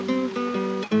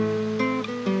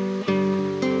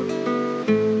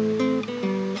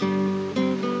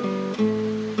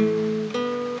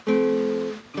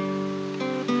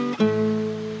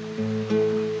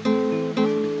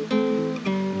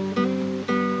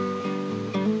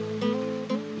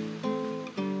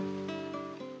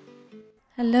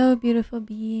Hello, beautiful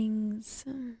beings.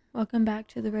 Welcome back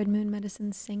to the Red Moon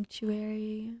Medicine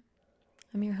Sanctuary.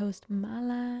 I'm your host,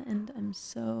 Mala, and I'm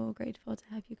so grateful to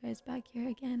have you guys back here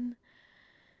again.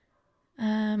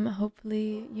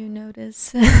 Hopefully you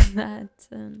notice that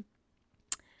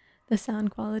the sound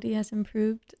quality has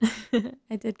improved.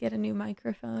 I did get a new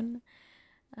microphone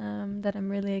that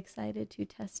I'm really excited to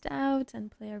test out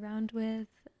and play around with.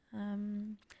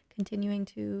 Continuing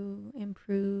to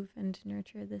improve and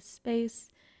nurture this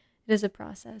space. It is a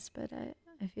process, but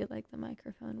I feel like the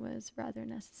microphone was rather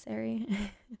necessary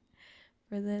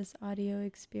for this audio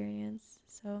experience.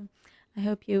 So I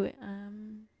hope you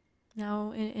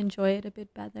now enjoy it a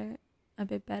bit better,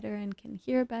 and can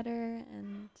hear better,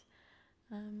 and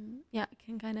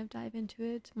can kind of dive into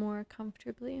it more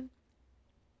comfortably.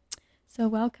 So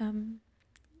welcome.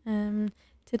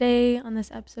 Today on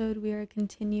this episode, we are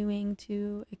continuing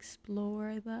to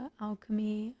explore the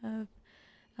alchemy of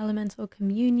elemental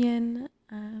communion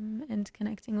and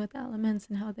connecting with elements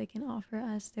and how they can offer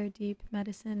us their deep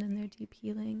medicine and their deep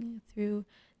healing through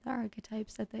the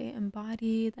archetypes that they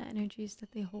embody, the energies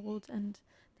that they hold, and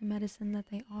the medicine that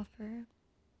they offer.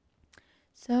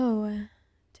 So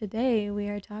today we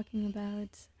are talking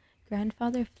about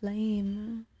Grandfather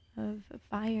Flame of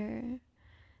fire,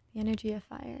 the energy of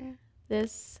fire.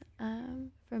 This,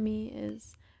 for me,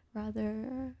 is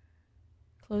rather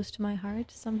close to my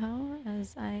heart somehow,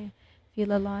 as I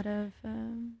feel a lot of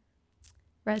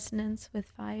resonance with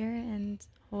fire and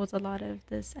holds a lot of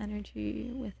this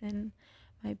energy within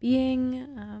my being.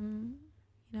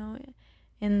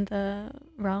 In the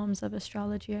realms of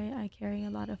astrology, I carry a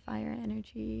lot of fire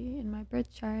energy in my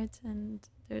birth chart, and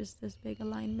there's this big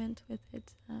alignment with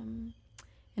it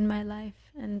in my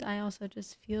life, and I also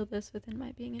just feel this within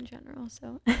my being in general.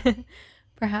 So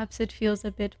perhaps it feels a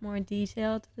bit more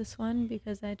detailed, this one,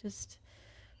 because I just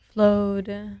flowed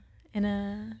in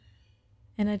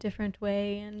a different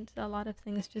way, and a lot of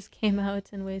things just came out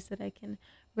in ways that I can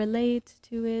relate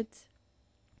to it.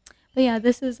 But yeah,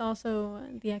 this is also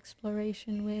the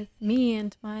exploration with me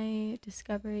and my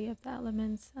discovery of the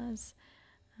elements, as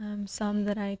some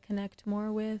that I connect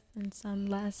more with and some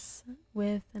less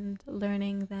with, and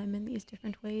learning them in these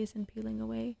different ways and peeling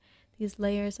away these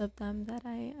layers of them that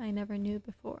I never knew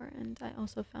before. And I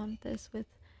also found this with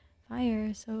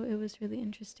fire, so it was really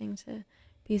interesting to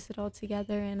piece it all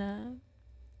together and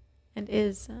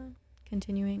is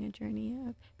continuing a journey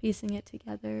of piecing it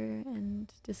together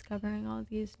and discovering all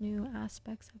these new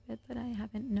aspects of it that I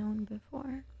haven't known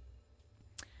before.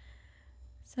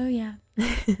 So yeah,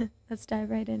 let's dive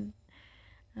right in.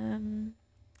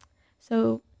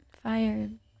 So fire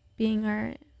being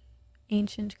our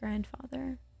ancient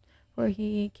grandfather, for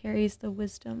he carries the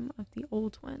wisdom of the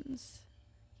old ones.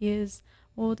 He is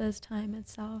old as time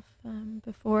itself,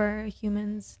 before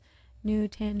humans knew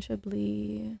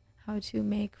tangibly how to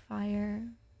make fire.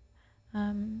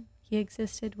 He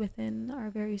existed within our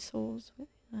very souls.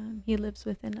 He lives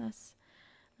within us,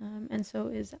 and so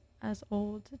is as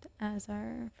old as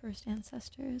our first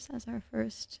ancestors, as our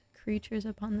first creatures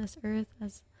upon this earth,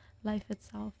 as life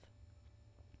itself.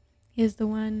 He is the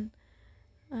one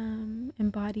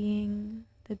embodying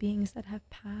the beings that have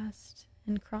passed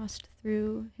and crossed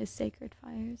through his sacred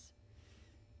fires.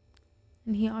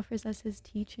 And he offers us his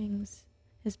teachings,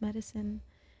 his medicine,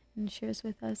 and shares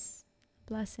with us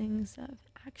blessings of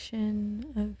action,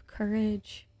 of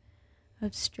courage,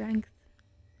 of strength,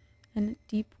 and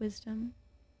deep wisdom.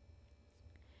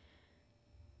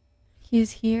 He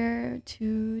is here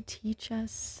to teach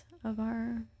us of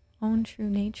our own true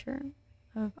nature,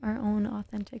 of our own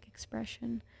authentic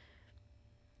expression,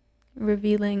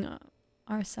 revealing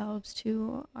ourselves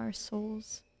to our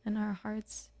souls and our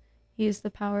hearts. He is the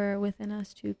power within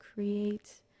us to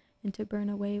create and to burn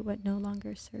away what no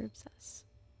longer serves us.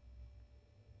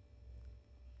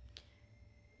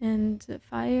 And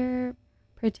fire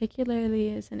particularly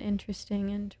is an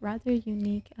interesting and rather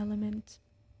unique element,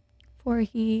 for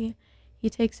he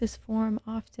takes his form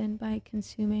often by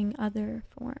consuming other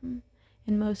form.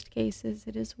 In most cases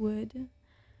it is wood,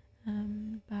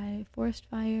 by forest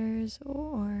fires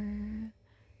or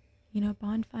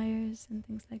bonfires and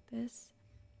things like this,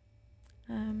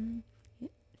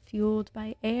 fueled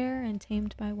by air and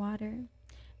tamed by water.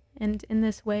 And in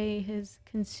this way, his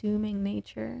consuming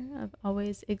nature of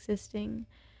always existing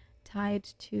tied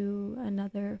to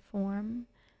another form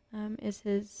is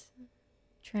his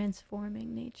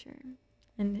transforming nature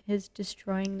and his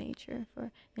destroying nature.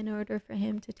 For in order for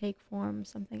him to take form,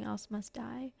 something else must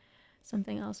die.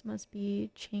 Something else must be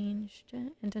changed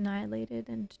and annihilated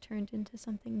and turned into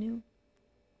something new.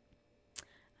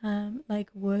 Like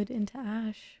wood into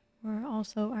ash, or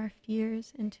also our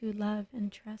fears into love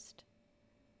and trust.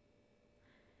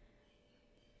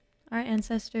 Our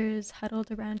ancestors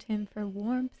huddled around him for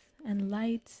warmth and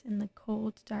light in the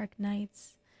cold, dark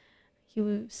nights.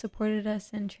 He supported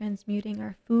us in transmuting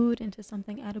our food into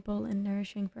something edible and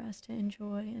nourishing for us to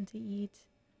enjoy and to eat.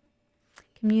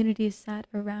 Communities sat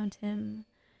around him.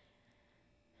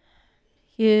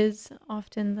 He is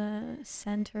often the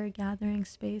center gathering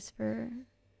space for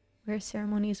where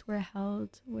ceremonies were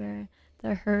held, where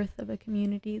the hearth of a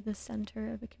community, the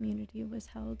center of a community, was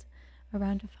held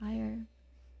around a fire,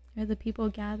 where the people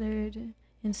gathered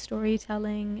in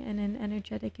storytelling and in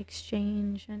energetic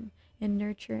exchange and in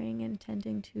nurturing and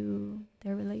tending to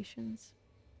their relations.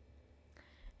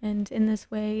 And in this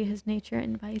way, his nature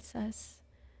invites us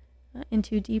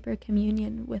into deeper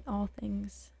communion with all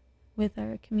things, with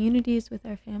our communities, with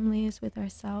our families, with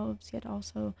ourselves, yet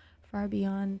also far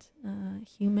beyond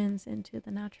humans into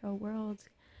the natural world,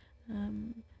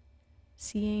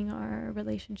 seeing our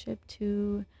relationship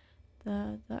to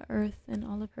the earth and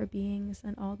all of her beings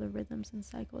and all the rhythms and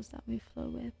cycles that we flow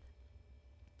with.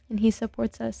 And he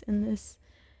supports us in this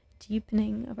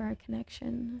deepening of our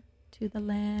connection to the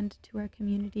land, to our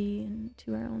community, and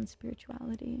to our own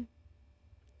spirituality.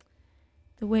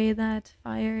 The way that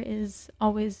fire is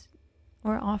always,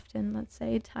 or often, let's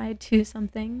say, tied to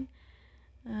something,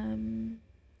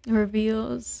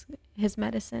 reveals his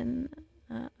medicine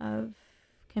of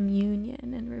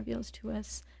communion and reveals to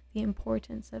us the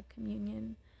importance of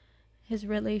communion, his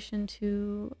relation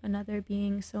to another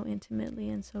being so intimately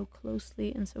and so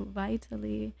closely and so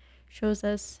vitally shows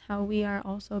us how we are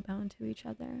also bound to each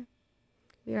other.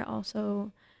 We are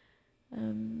also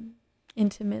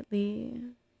intimately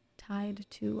tied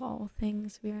to all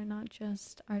things. We are not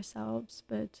just ourselves,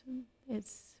 but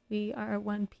we are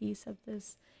one piece of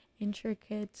this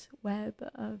intricate web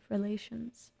of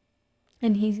relations.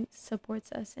 And he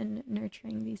supports us in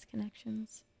nurturing these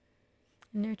connections,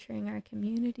 nurturing our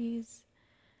communities.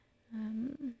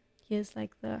 He is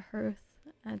like the hearth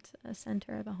at a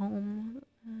center of a home,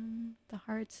 the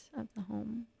heart of the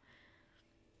home.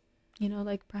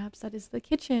 Like perhaps that is the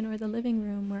kitchen or the living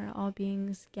room where all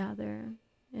beings gather.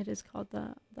 It is called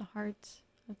the heart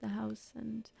of the house,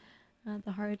 and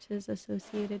the heart is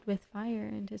associated with fire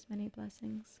and his many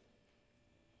blessings.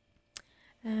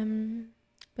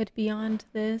 But beyond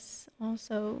this,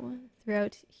 also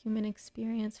throughout human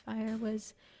experience, fire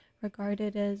was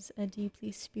regarded as a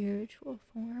deeply spiritual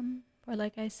form. For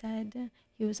like I said,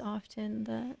 he was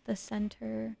often the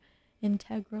center,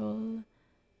 integral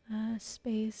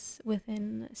space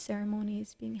within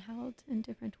ceremonies being held in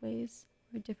different ways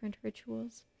or different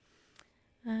rituals.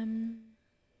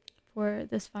 For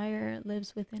this fire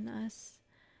lives within us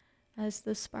as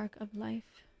the spark of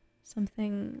life,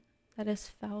 something that is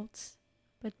felt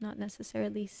but not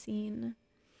necessarily seen,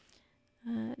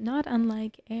 not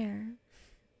unlike air.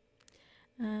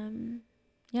 And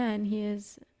he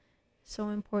is so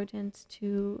important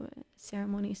to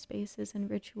ceremony spaces and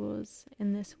rituals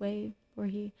in this way, where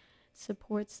he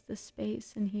supports the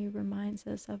space and he reminds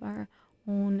us of our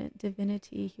own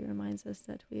divinity. He reminds us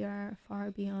that we are far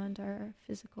beyond our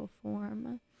physical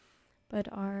form, but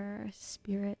our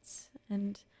spirits,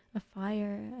 and a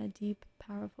fire, a deep,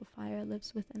 powerful fire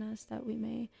lives within us that we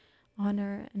may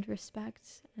honor and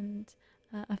respect, and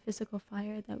a physical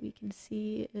fire that we can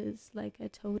see is like a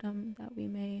totem that we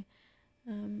may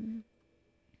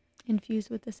infuse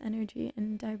with this energy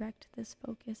and direct this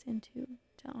focus into,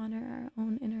 to honor our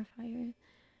own inner fire.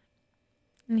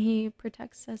 And he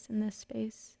protects us in this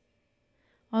space.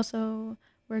 Also,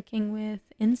 working with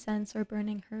incense or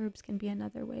burning herbs can be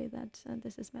another way that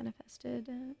this is manifested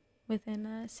within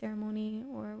a ceremony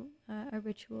or a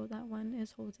ritual that one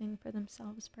is holding for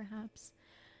themselves, perhaps.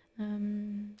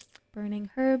 Burning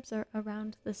herbs or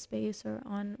around the space or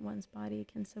on one's body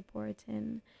can support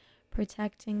in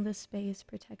protecting the space,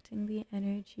 protecting the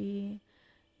energy,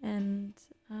 and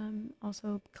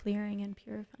also clearing and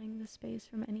purifying the space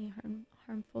from any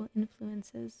harmful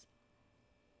influences.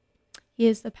 He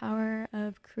is the power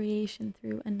of creation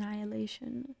through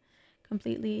annihilation,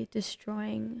 completely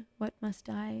destroying what must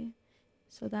die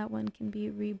so that one can be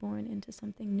reborn into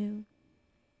something new.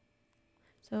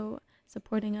 So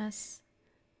supporting us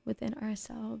within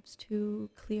ourselves to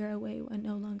clear away what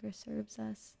no longer serves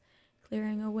us,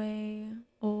 clearing away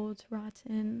old,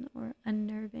 rotten, or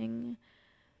unnerving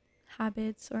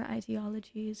habits or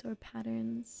ideologies or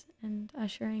patterns, and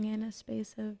ushering in a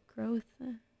space of growth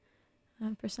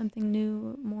for something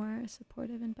new, more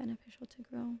supportive and beneficial to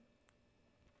grow.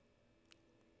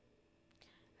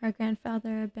 Our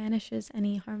grandfather banishes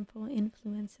any harmful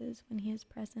influences when he is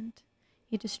present.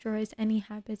 He destroys any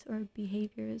habits or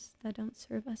behaviors that don't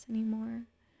serve us anymore.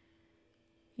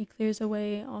 He clears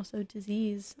away also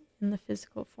disease in the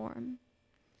physical form.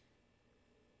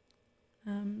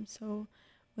 So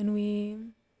when we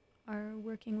are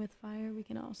working with fire,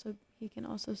 he can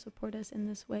also support us in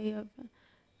this way of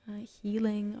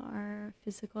healing our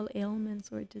physical ailments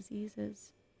or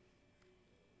diseases.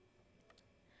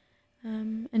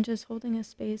 And just holding a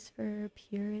space for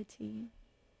purity.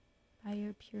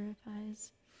 Fire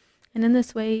purifies. And in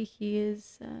this way, he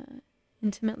is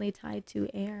intimately tied to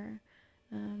air.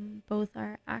 Both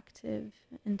are active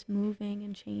and moving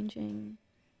and changing.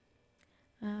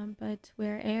 But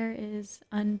where air is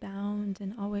unbound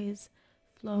and always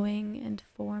flowing and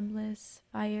formless,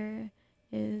 fire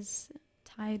is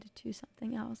tied to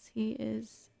something else. He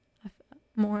is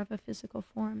more of a physical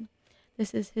form.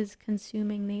 This is his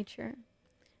consuming nature,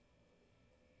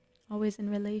 always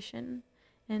in relation.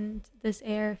 And this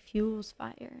air fuels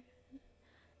fire.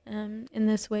 In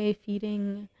this way,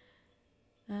 feeding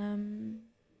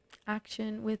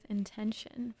action with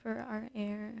intention, for our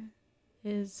air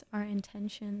is our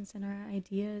intentions and our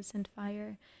ideas, and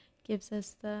fire gives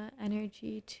us the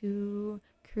energy to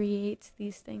create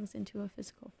these things into a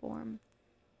physical form.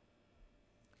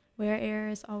 Where air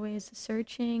is always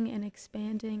searching and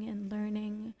expanding and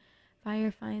learning,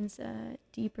 fire finds a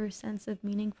deeper sense of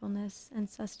meaningfulness and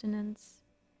sustenance.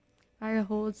 Fire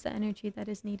holds the energy that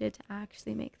is needed to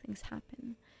actually make things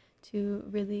happen, to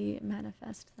really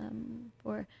manifest them.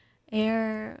 For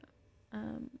air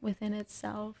within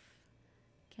itself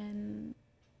can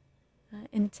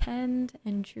intend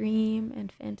and dream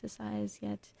and fantasize,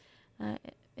 yet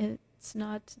it's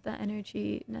not the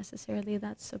energy necessarily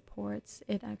that supports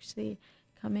it actually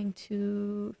coming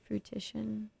to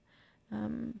fruition.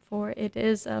 For it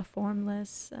is a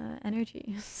formless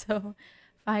energy. So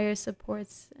fire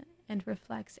supports and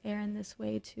reflects air in this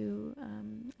way to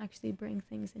actually bring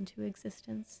things into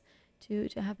existence, to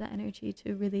have the energy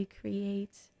to really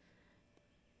create.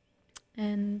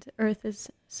 And earth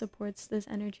supports this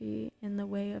energy in the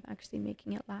way of actually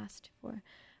making it last. For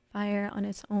fire on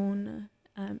its own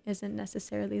isn't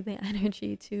necessarily the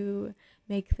energy to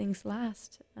make things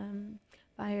last.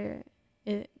 Fire,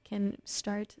 it can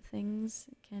start things,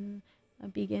 can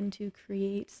begin to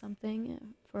create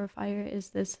something. For fire is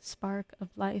this spark of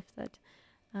life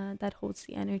that holds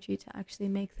the energy to actually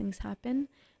make things happen.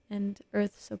 And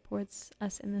earth supports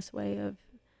us in this way of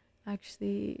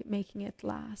actually making it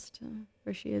last,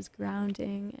 where she is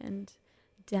grounding and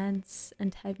dense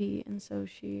and heavy, and so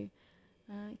she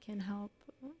can help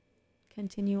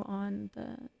continue on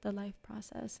the life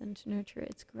process and nurture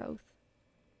its growth.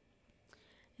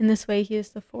 In this way, he is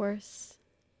the force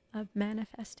of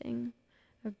manifesting,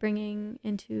 of bringing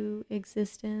into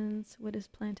existence what is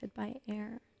planted by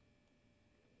air.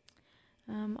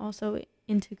 Also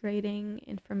integrating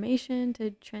information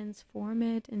to transform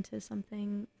it into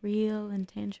something real and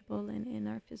tangible in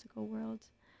our physical world.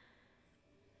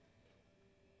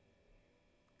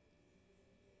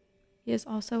 He is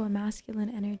also a masculine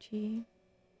energy,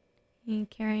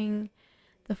 carrying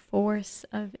the force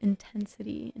of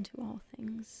intensity into all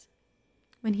things.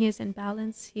 When he is in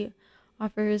balance, he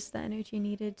offers the energy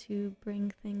needed to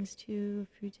bring things to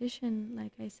fruition,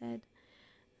 like I said.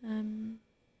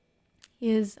 He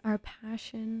is our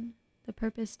passion, the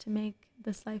purpose to make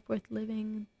this life worth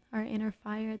living, our inner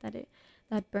fire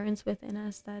that burns within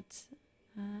us, that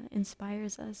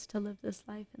inspires us to live this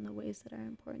life in the ways that are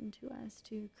important to us,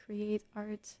 to create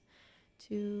art,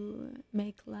 to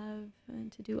make love,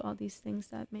 and to do all these things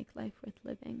that make life worth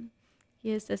living.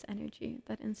 He is this energy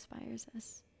that inspires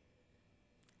us,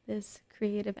 this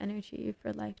creative energy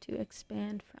for life to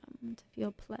expand from, to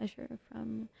feel pleasure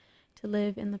from, to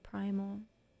live in the primal.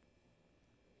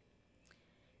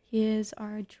 He is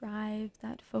our drive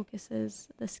that focuses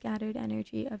the scattered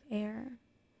energy of air,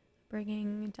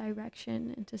 bringing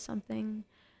direction into something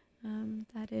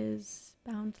that is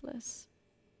boundless.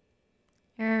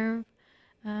 Air,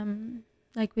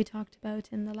 like we talked about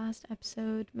in the last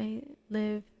episode, may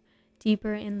live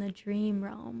deeper in the dream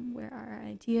realm, where our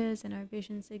ideas and our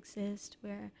visions exist,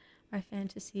 where our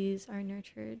fantasies are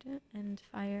nurtured, and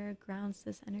fire grounds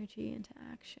this energy into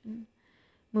action,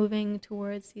 moving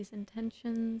towards these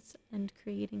intentions and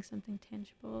creating something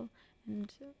tangible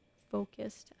and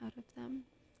focused out of them.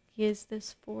 He is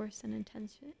this force and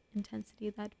intensity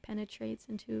that penetrates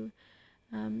into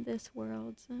this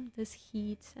world, this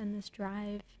heat and this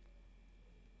drive.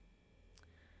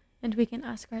 And we can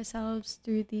ask ourselves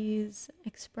through these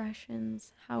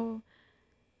expressions, how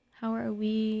are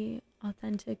we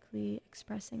authentically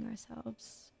expressing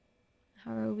ourselves?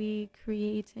 How are we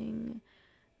creating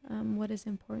what is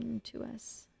important to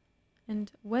us.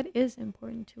 And what is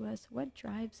important to us? What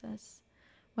drives us?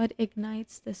 What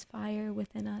ignites this fire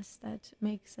within us that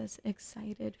makes us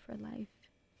excited for life?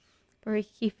 For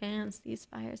he fans these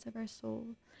fires of our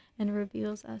soul and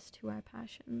reveals us to our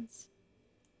passions.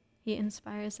 He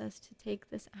inspires us to take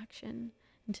this action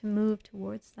and to move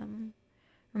towards them,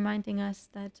 reminding us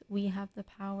that we have the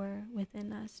power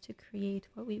within us to create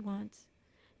what we want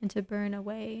and to burn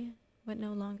away what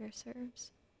no longer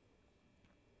serves.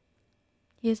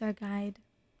 He is our guide,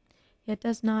 yet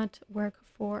does not work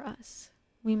for us.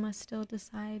 We must still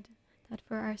decide that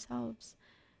for ourselves.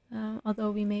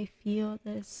 Although we may feel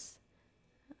this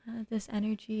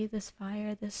energy, this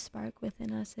fire, this spark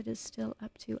within us, it is still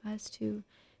up to us to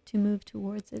move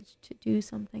towards it, to do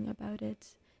something about it,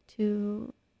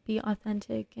 to be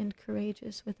authentic and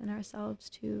courageous within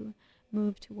ourselves, to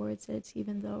move towards it,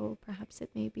 even though perhaps it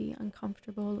may be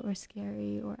uncomfortable or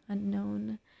scary or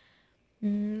unknown.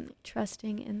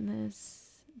 Trusting in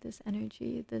this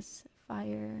energy, this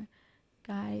fire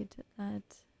guide that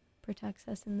protects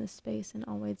us in this space and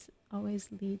always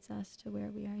leads us to where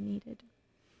we are needed.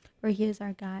 For he is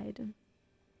our guide.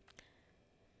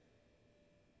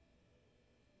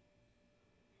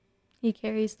 He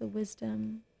carries the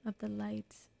wisdom of the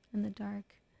light and the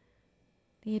dark,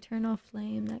 the eternal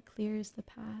flame that clears the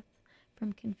path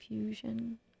from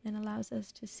confusion and allows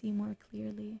us to see more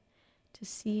clearly, to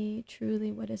see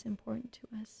truly what is important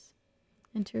to us,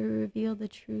 and to reveal the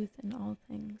truth in all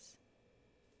things.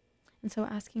 And so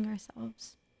asking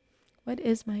ourselves, what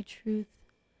is my truth?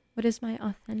 What is my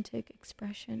authentic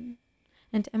expression?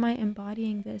 And am I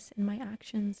embodying this in my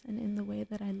actions and in the way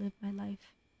that I live my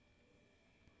life?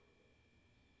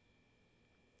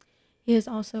 He is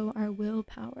also our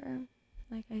willpower,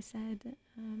 like I said,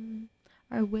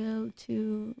 our will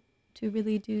to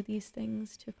really do these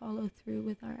things, to follow through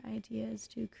with our ideas,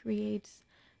 to create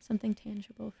something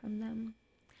tangible from them.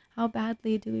 How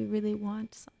badly do we really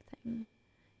want something?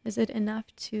 Is it enough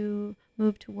to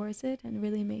move towards it and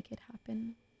really make it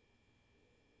happen?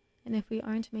 And if we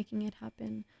aren't making it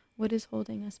happen, what is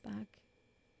holding us back?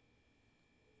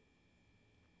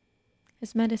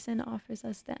 His medicine offers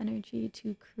us the energy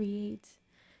to create,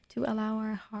 to allow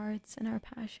our hearts and our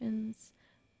passions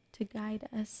to guide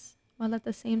us, while at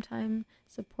the same time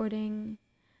supporting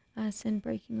us in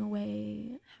breaking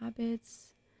away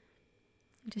habits,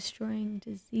 destroying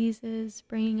diseases,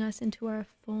 bringing us into our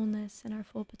fullness and our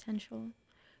full potential,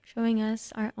 showing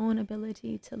us our own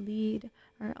ability to lead,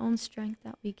 our own strength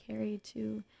that we carry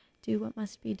to do what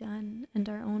must be done, and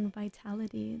our own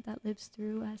vitality that lives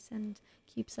through us and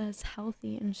keeps us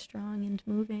healthy and strong and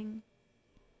moving.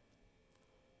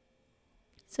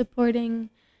 Supporting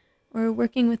or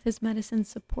working with his medicine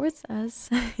supports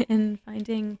us in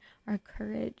finding our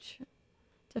courage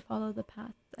to follow the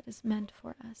path that is meant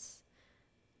for us,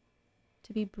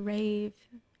 to be brave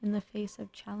in the face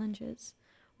of challenges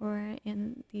or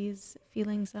in these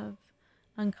feelings of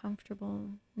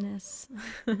uncomfortableness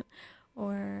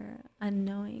or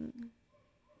unknowing.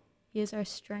 He is our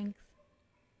strength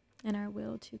and our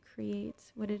will to create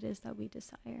what it is that we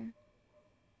desire.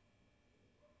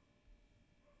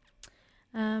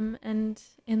 And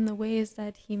in the ways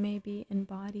that he may be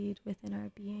embodied within our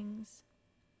beings,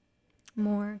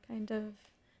 more kind of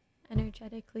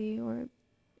energetically or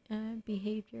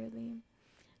behaviorally,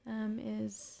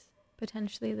 is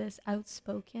potentially this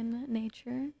outspoken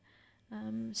nature,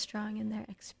 strong in their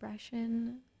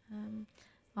expression,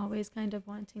 always kind of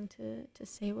wanting to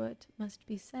say what must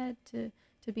be said,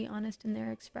 to be honest in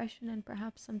their expression, and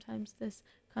perhaps sometimes this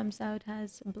comes out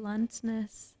as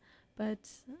bluntness, but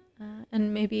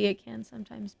and maybe it can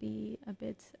sometimes be a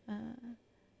bit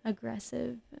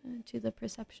aggressive to the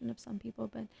perception of some people,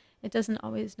 but it doesn't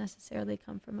always necessarily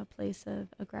come from a place of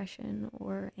aggression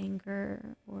or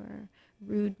anger or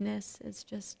rudeness. It's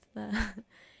just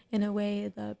in a way,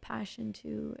 the passion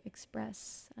to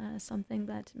express something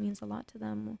that means a lot to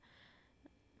them.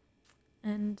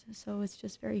 And so it's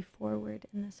just very forward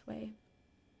in this way.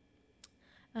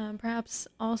 Perhaps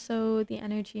also the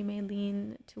energy may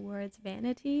lean towards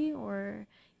vanity or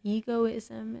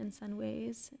egoism in some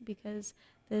ways, because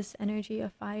this energy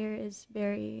of fire is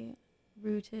very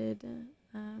rooted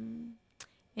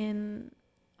in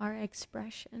our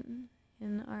expression,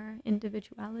 in our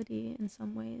individuality in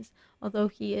some ways. Although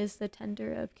he is the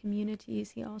tender of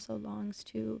communities, he also longs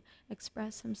to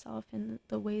express himself in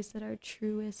the ways that are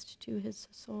truest to his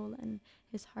soul and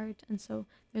his heart. And so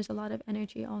there's a lot of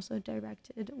energy also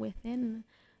directed within,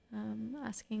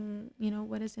 asking,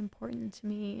 what is important to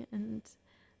me, and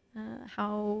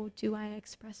how do I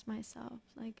express myself?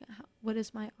 Like, what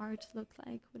does my art look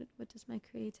like? What does my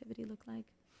creativity look like?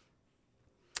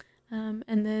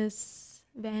 And this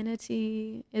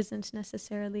vanity isn't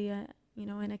necessarily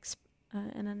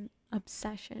an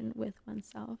obsession with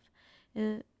oneself.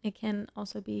 It can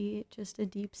also be just a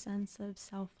deep sense of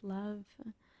self-love,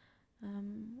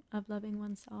 of loving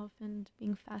oneself and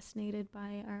being fascinated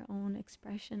by our own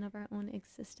expression of our own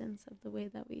existence, of the way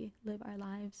that we live our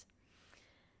lives,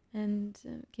 and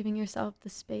giving yourself the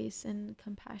space and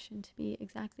compassion to be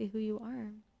exactly who you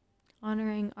are,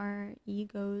 honoring our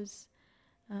egos,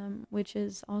 which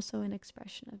is also an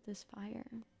expression of this fire,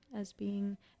 as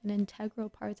being an integral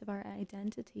part of our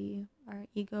identity. Our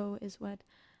ego is what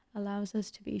allows us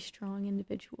to be strong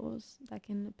individuals that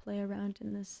can play around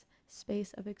in this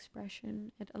space of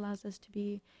expression. It allows us to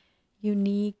be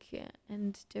unique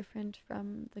and different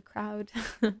from the crowd,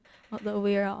 although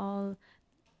we are all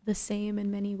the same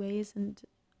in many ways and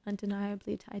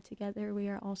undeniably tied together. We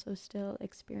are also still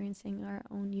experiencing our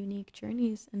own unique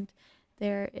journeys, and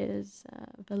there is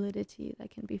validity that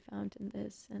can be found in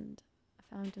this and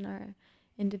found in our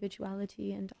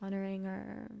individuality and honoring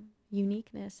our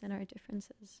uniqueness and our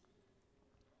differences.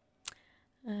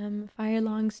 Fire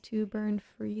longs to burn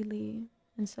freely,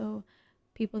 and so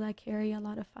people that carry a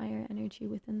lot of fire energy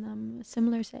within them,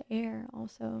 similar to air,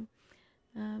 also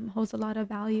holds a lot of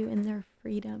value in their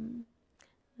freedom.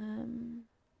 Um,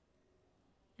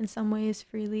 in some ways,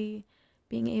 freely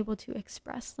being able to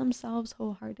express themselves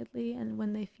wholeheartedly, and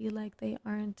when they feel like they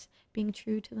aren't being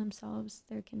true to themselves,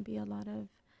 there can be a lot of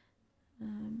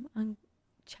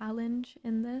challenge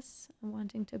in this,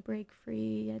 wanting to break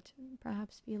free, yet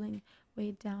perhaps feeling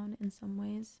weighed down in some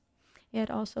ways.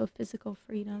 Yet also physical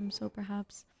freedom, so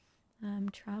perhaps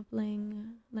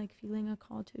traveling, like feeling a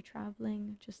call to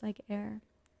traveling, just like air,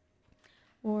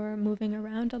 or moving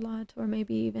around a lot, or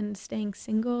maybe even staying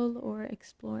single, or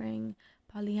exploring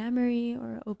polyamory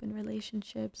or open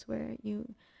relationships where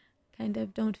you kind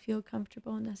of don't feel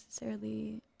comfortable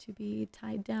necessarily to be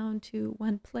tied down to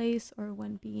one place or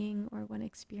one being or one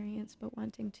experience, but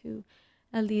wanting to,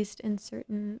 at least in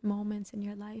certain moments in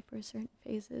your life or certain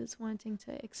phases, wanting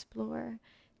to explore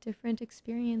different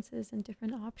experiences and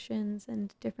different options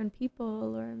and different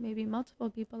people, or maybe multiple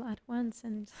people at once,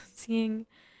 and seeing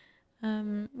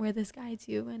where this guides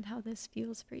you and how this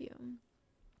feels for you.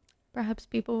 Perhaps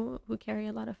people who carry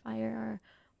a lot of fire are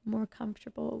more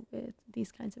comfortable with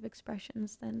these kinds of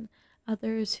expressions than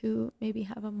others who maybe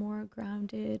have a more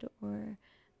grounded or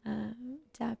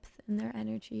depth in their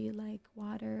energy, like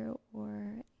water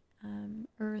or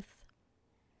earth.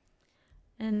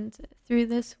 And through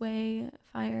this way,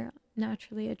 fire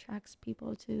naturally attracts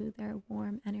people to their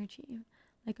warm energy,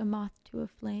 like a moth to a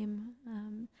flame.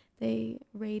 They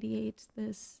radiate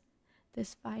this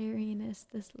fieriness,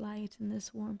 this light, and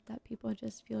this warmth that people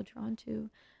just feel drawn to,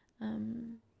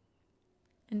 and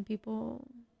people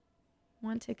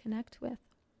want to connect with.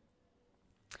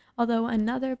 Although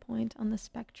another point on the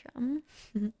spectrum,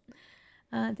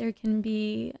 there can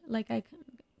be, like I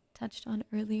touched on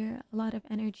earlier, a lot of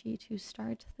energy to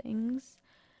start things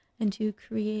and to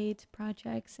create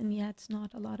projects, and yet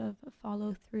not a lot of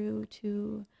follow through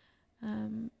to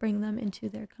bring them into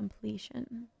their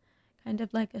completion. Kind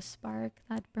of like a spark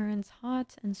that burns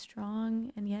hot and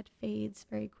strong and yet fades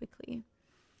very quickly.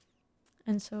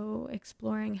 And so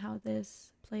exploring how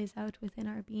this plays out within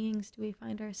our beings, do we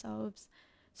find ourselves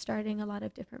starting a lot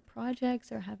of different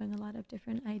projects or having a lot of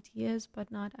different ideas,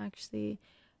 but not actually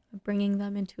bringing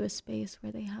them into a space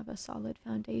where they have a solid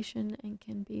foundation and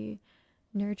can be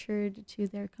nurtured to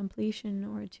their completion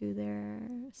or to their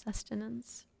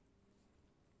sustenance?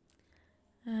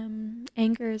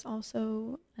 Anger is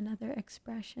also another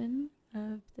expression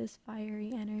of this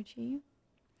fiery energy.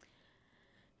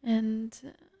 And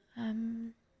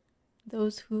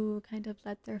those who kind of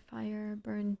let their fire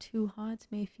burn too hot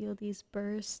may feel these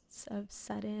bursts of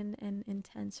sudden and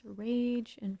intense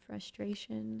rage and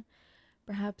frustration.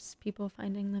 Perhaps people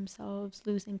finding themselves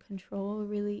losing control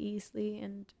really easily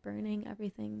and burning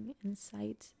everything in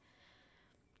sight.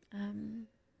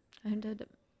 Kind of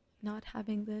not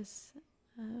having this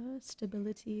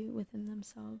stability within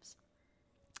themselves.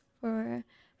 For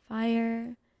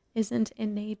fire isn't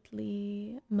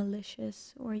innately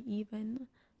malicious or even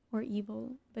or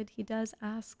evil, but he does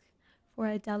ask for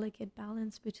a delicate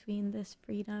balance between this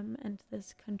freedom and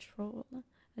this control,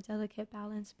 a delicate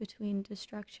balance between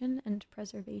destruction and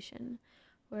preservation,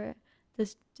 where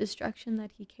this destruction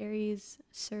that he carries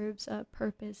serves a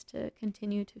purpose to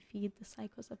continue to feed the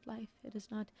cycles of life. It is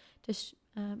not just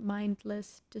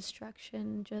mindless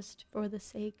destruction just for the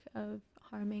sake of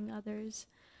harming others.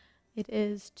 It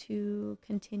is to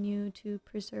continue to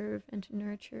preserve and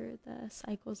nurture the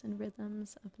cycles and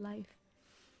rhythms of life.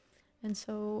 And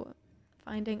so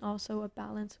finding also a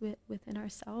balance within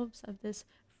ourselves of this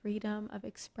freedom of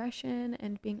expression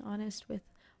and being honest with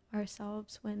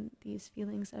ourselves when these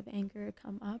feelings of anger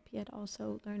come up, yet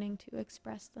also learning to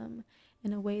express them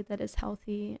in a way that is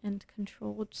healthy and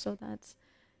controlled so that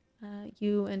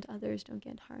you and others don't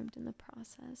get harmed in the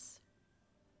process.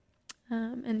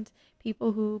 And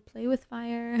people who play with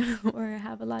fire or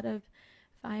have a lot of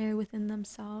fire within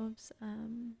themselves,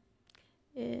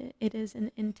 it is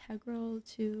an integral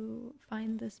to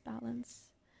find this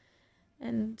balance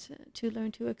and to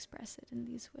learn to express it in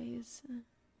these ways.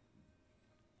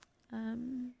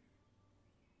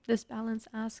 This balance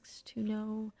asks to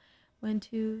know when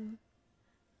to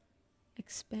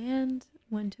expand,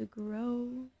 when to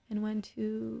grow, and when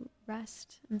to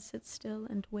rest and sit still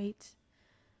and wait.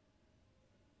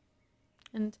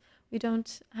 And we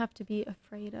don't have to be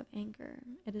afraid of anger.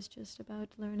 It is just about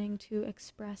learning to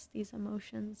express these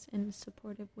emotions in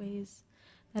supportive ways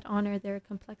that honor their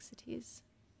complexities.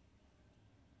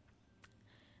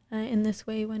 In this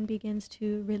way, one begins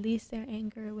to release their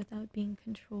anger without being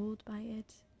controlled by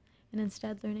it, and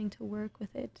instead learning to work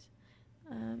with it.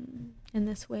 In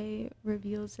this way,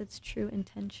 reveals its true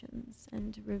intentions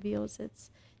and reveals its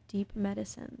deep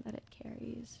medicine that it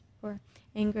carries. For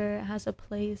anger has a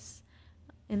place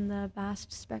in the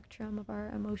vast spectrum of our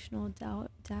emotional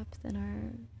depth in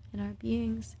our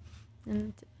beings,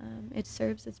 and it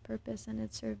serves its purpose and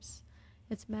it serves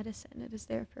its medicine. It is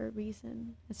there for a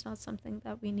reason. It's not something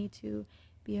that we need to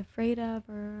be afraid of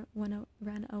or want to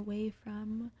run away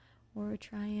from or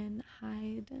try and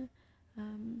hide.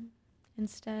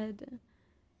 Instead,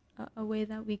 a way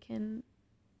that we can,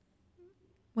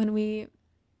 when we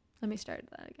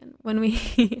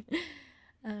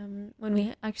when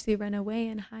we actually run away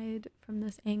and hide from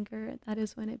this anger, that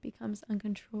is when it becomes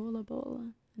uncontrollable,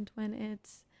 and when it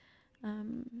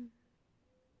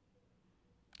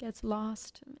gets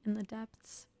lost in the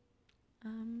depths,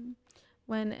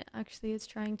 when actually it's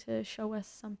trying to show us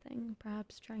something,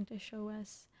 perhaps trying to show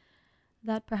us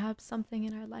that perhaps something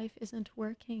in our life isn't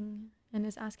working and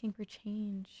is asking for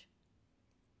change.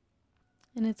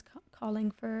 And it's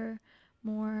calling for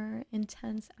more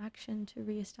intense action to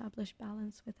reestablish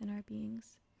balance within our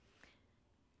beings.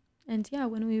 And yeah,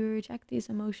 when we reject these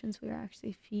emotions, we are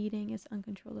actually feeding its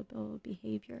uncontrollable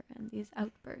behavior and these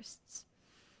outbursts.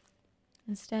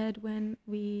 Instead, when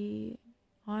we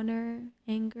honor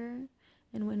anger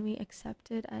and when we accept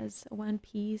it as one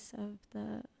piece of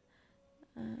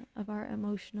of our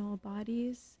emotional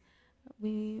bodies,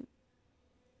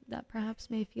 that perhaps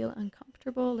may feel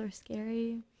uncomfortable or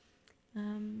scary,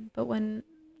 but when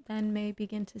then may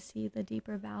begin to see the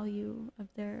deeper value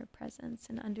of their presence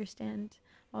and understand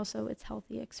also its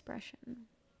healthy expression.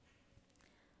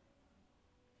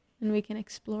 And we can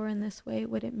explore in this way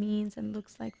what it means and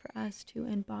looks like for us to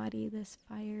embody this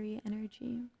fiery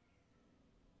energy.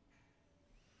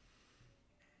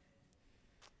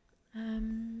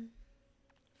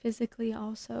 Physically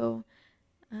also,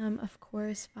 of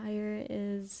course, fire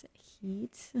is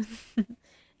heat.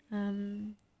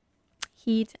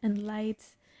 Heat and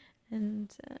light,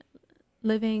 and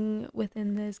living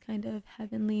within this kind of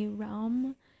heavenly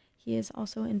realm, he is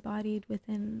also embodied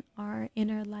within our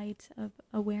inner light of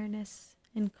awareness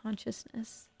and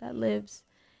consciousness that lives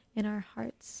in our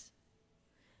hearts.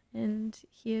 And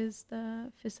he is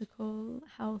the physical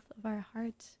health of our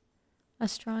heart. A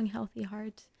strong, healthy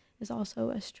heart is also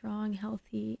a strong,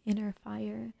 healthy inner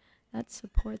fire that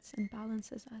supports and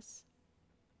balances us.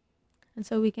 And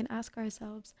so we can ask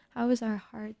ourselves, how is our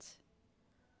heart?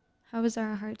 How is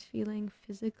our heart feeling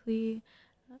physically?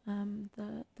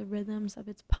 The rhythms of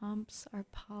its pumps, our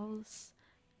pulse.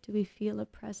 Do we feel a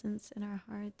presence in our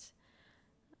heart?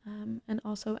 And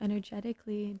also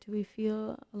energetically, do we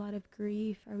feel a lot of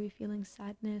grief? Are we feeling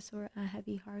sadness or a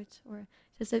heavy heart? Or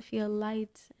does it feel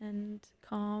light and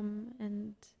calm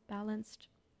and balanced?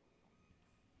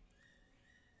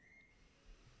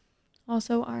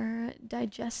 Also, our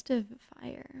digestive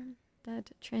fire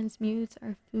that transmutes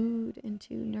our food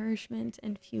into nourishment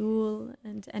and fuel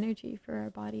and energy for our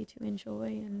body to enjoy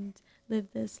and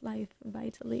live this life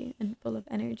vitally and full of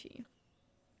energy.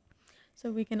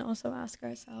 So we can also ask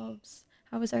ourselves,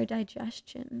 how is our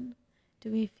digestion?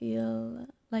 Do we feel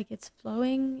like it's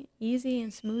flowing easy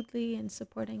and smoothly and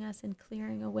supporting us in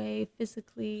clearing away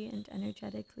physically and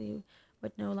energetically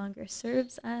what no longer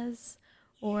serves us?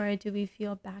 Or do we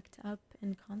feel backed up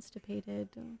and constipated,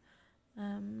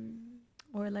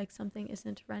 or like something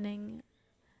isn't running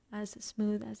as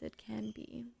smooth as it can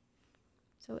be?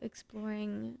 So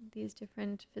exploring these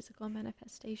different physical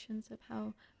manifestations of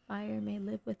how fire may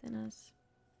live within us.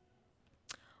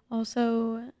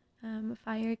 Also,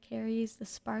 Fire carries the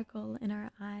sparkle in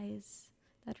our eyes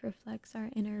that reflects our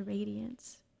inner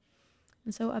radiance.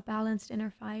 And so a balanced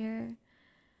inner fire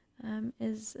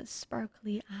is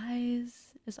sparkly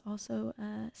eyes, is also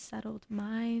a settled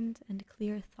mind and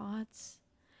clear thoughts,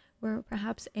 where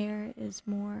perhaps air is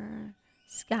more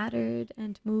scattered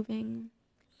and moving.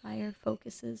 Fire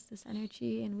focuses this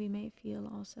energy, and we may feel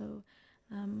also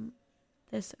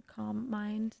this calm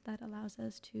mind that allows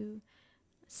us to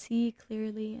see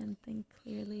clearly and think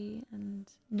clearly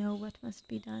and know what must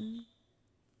be done.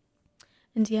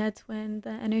 And yet, when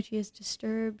the energy is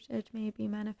disturbed, it may be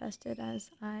manifested as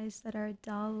eyes that are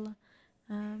dull,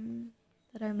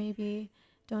 that are maybe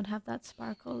don't have that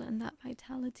sparkle and that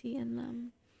vitality in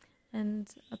them.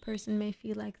 And a person may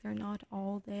feel like they're not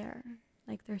all there,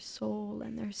 like their soul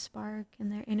and their spark and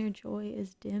their inner joy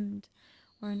is dimmed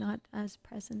or not as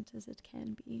present as it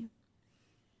can be.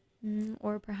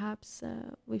 Or perhaps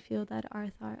we feel that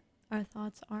our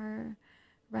thoughts are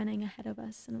running ahead of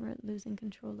us and we're losing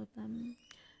control of them.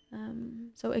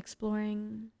 So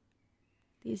exploring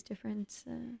these different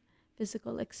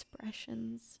physical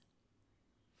expressions.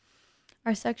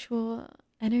 Our sexual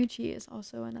energy is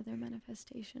also another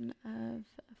manifestation of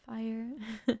fire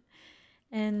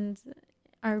and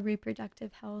our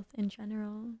reproductive health in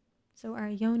general. So our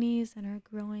yonis and our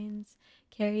groins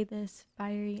carry this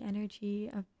fiery energy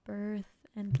of birth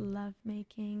and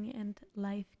lovemaking and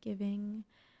life-giving.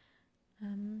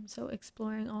 So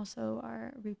exploring also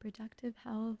our reproductive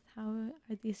health. How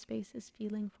are these spaces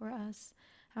feeling for us?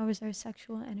 How is our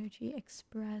sexual energy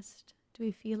expressed? Do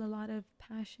we feel a lot of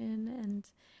passion and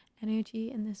energy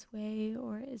in this way,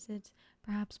 or is it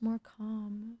perhaps more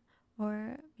calm,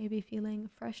 or maybe feeling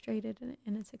frustrated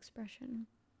in its expression?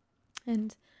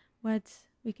 And what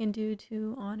we can do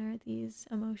to honor these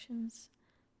emotions.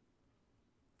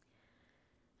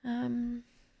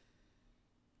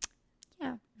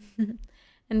 Yeah.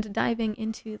 And diving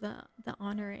into the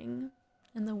honoring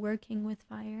and the working with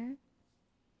fire,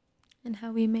 and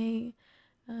how we may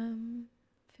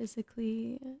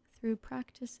physically, through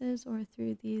practices or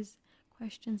through these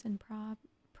questions and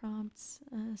prompts,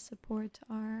 support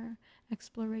our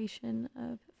exploration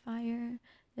of fire,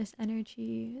 this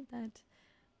energy that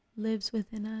lives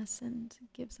within us and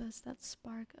gives us that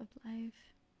spark of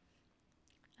life.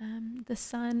 The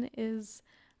sun is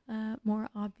more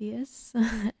obvious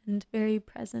and very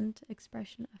present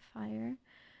expression of fire,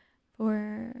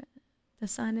 for the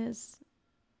sun is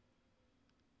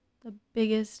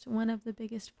one of the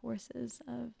biggest forces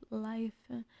of life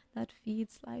that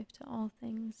feeds life to all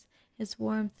things. His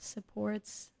warmth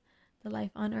supports the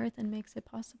life on earth and makes it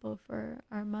possible for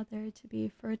our mother to be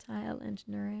fertile and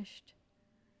nourished.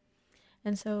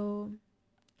 And so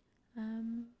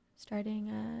starting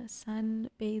a sun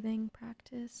bathing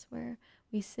practice where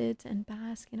we sit and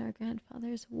bask in our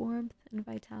grandfather's warmth and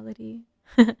vitality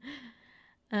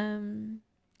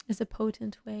is a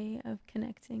potent way of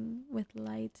connecting with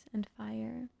light and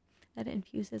fire that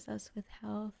infuses us with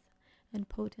health and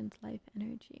potent life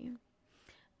energy,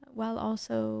 while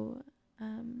also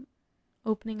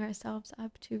opening ourselves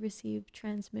up to receive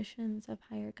transmissions of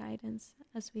higher guidance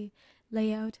as we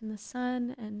lay out in the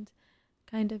sun and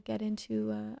kind of get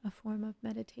into a form of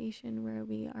meditation where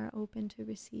we are open to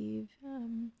receive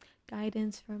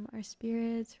guidance from our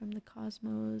spirits, from the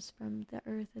cosmos, from the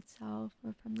earth itself,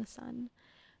 or from the sun.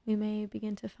 We may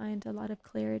begin to find a lot of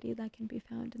clarity that can be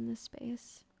found in this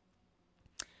space.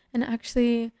 And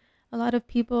actually, a lot of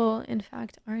people, in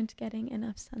fact, aren't getting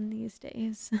enough sun these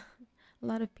days. A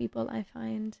lot of people I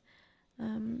find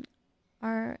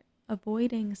are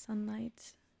avoiding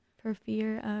sunlight for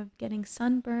fear of getting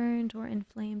sunburned or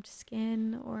inflamed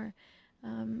skin, or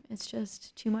it's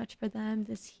just too much for them,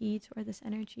 this heat or this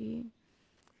energy.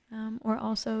 Or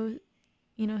also,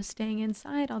 staying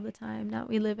inside all the time. Now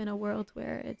we live in a world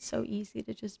where it's so easy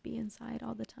to just be inside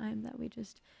all the time that we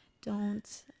just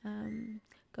don't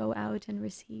go out and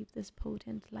receive this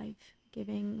potent,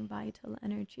 life-giving, vital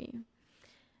energy.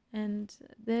 And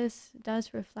this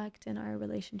does reflect in our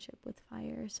relationship with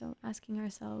fire. So asking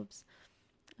ourselves,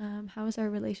 how is our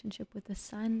relationship with the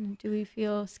sun? Do we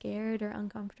feel scared or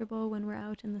uncomfortable when we're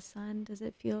out in the sun? Does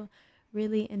it feel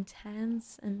really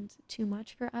intense and too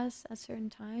much for us at certain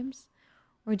times?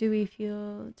 Or do we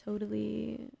feel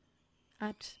totally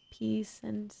at peace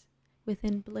and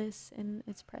within bliss in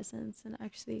its presence, and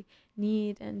actually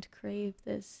need and crave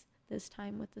this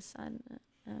time with the sun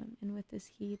and with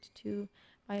this heat to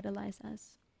vitalize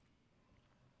us?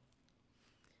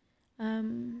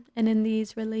 And in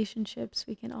these relationships,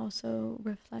 we can also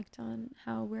reflect on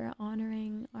how we're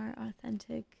honoring our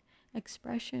authentic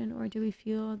expression, or do we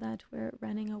feel that we're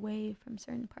running away from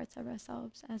certain parts of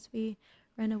ourselves as we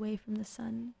run away from the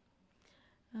sun,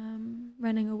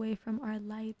 running away from our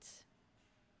light,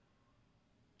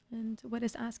 and what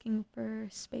is asking for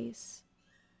space?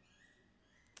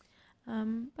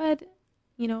 But,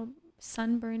 you know,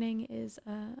 sunburning is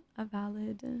a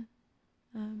valid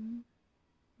um,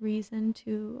 reason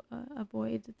to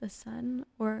avoid the sun,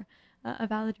 or a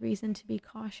valid reason to be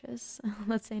cautious.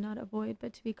 Let's say not avoid,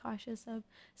 but to be cautious of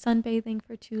sunbathing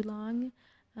for too long,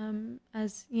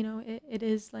 as you know, it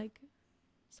is like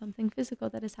something physical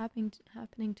that is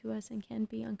happening to us and can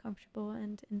be uncomfortable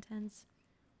and intense.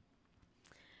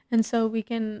 And so we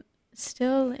can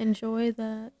still enjoy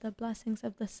the blessings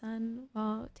of the sun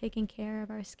while taking care of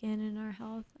our skin and our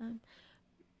health. And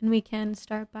we can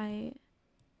start by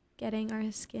getting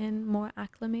our skin more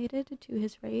acclimated to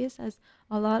his rays, as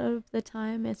a lot of the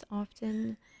time it's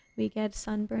often we get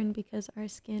sunburn because our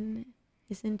skin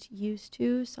isn't used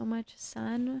to so much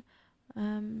sun.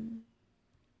 Um,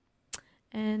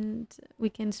 and we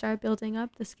can start building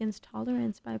up the skin's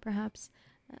tolerance by perhaps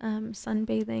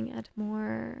sunbathing at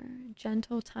more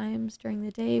gentle times during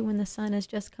the day when the sun is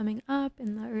just coming up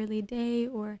in the early day,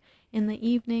 or in the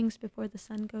evenings before the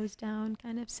sun goes down,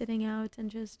 kind of sitting out and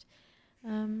just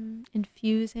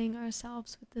infusing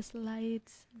ourselves with this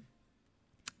light.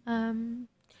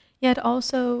 Yet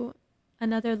also,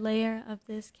 another layer of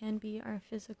this can be our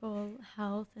physical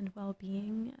health and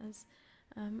well-being, as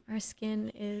our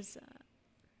skin is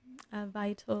a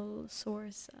vital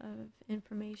source of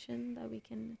information that we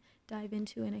can dive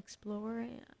into and explore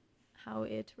how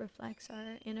it reflects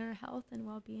our inner health and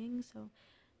well-being. So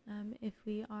if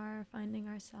we are finding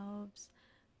ourselves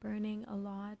burning a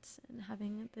lot and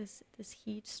having this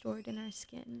heat stored in our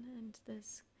skin, and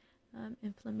this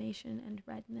inflammation and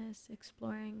redness,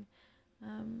 exploring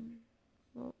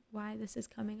why this is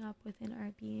coming up within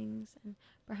our beings, and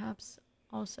perhaps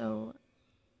also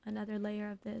another layer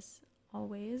of this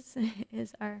always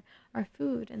is our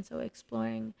food. And so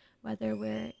exploring whether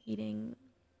we're eating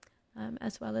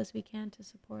as well as we can to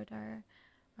support our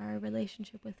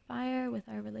relationship with fire, with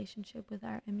our relationship with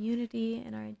our immunity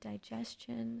and our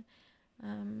digestion,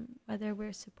 whether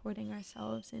we're supporting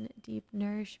ourselves in deep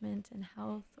nourishment and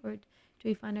health, or do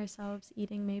we find ourselves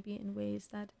eating maybe in ways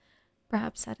that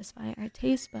perhaps satisfy our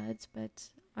taste buds but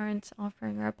aren't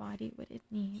offering our body what it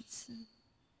needs.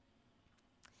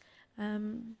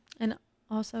 And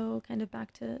also, kind of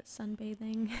back to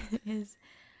sunbathing, is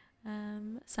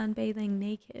sunbathing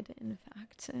naked, in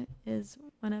fact, is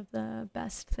one of the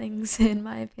best things, in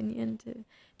my opinion,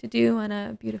 to do on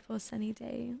a beautiful sunny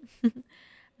day.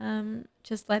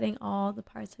 Just letting all the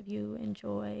parts of you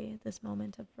enjoy this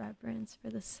moment of reverence for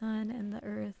the sun and the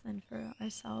earth and for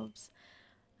ourselves.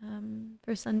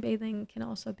 For sunbathing can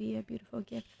also be a beautiful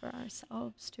gift for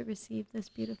ourselves to receive this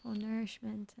beautiful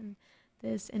nourishment and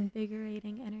this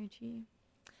invigorating energy.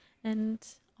 And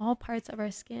all parts of our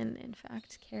skin, in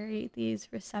fact, carry these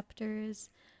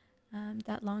receptors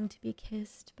that long to be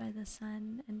kissed by the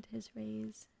sun and his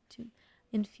rays, to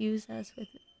infuse us with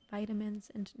vitamins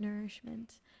and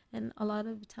nourishment. And a lot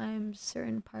of times,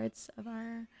 certain parts of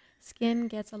our skin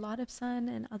gets a lot of sun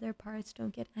and other parts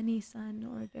don't get any sun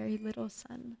or very little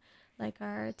sun, like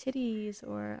our titties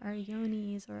or our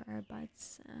yonis or our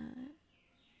butts.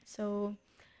 So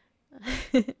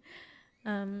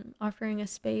offering a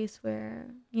space where,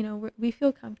 you know, we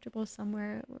feel comfortable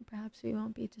somewhere where perhaps we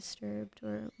won't be disturbed,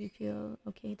 or we feel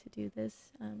okay to do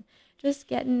this. Just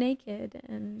getting naked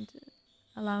and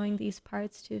allowing these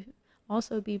parts to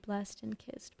also be blessed and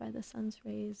kissed by the sun's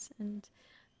rays, and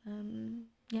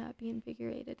be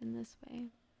invigorated in this way.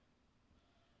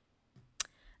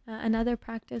 Another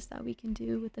practice that we can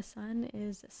do with the sun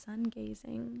is sun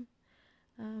gazing.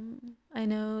 I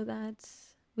know that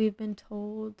we've been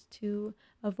told to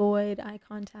avoid eye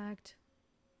contact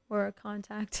or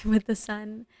contact with the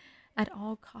sun at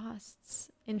all costs,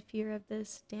 in fear of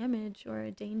this damage or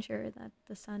danger that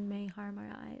the sun may harm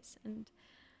our eyes. And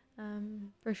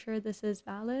for sure this is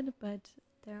valid, but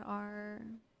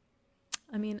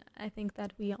I think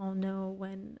that we all know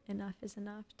when enough is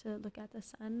enough to look at the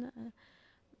sun,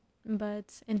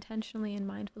 but intentionally and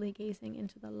mindfully gazing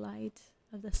into the light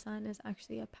of the sun is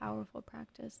actually a powerful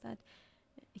practice that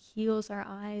heals our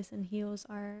eyes and heals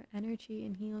our energy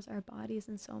and heals our bodies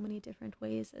in so many different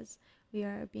ways, as we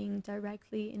are being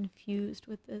directly infused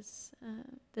with this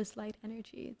light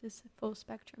energy, this full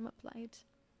spectrum of light.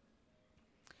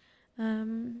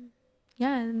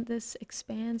 And this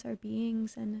expands our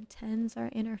beings and tends our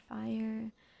inner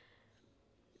fire.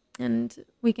 And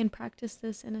we can practice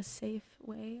this in a safe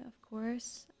way, of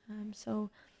course. So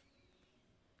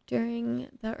during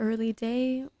the early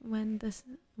day when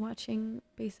watching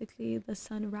basically the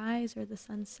sunrise or the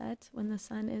sunset, when the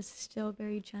sun is still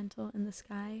very gentle in the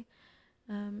sky,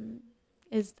 um,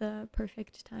 is the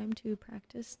perfect time to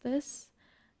practice this.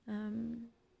 Um,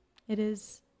 it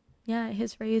is, yeah,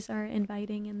 his rays are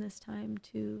inviting in this time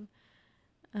to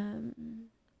um,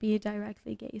 be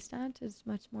directly gazed at. It's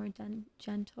much more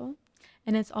gentle.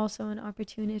 And it's also an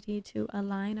opportunity to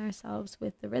align ourselves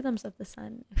with the rhythms of the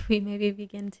sun. If we maybe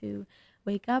begin to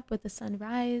wake up with the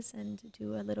sunrise and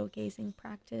do a little gazing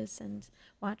practice and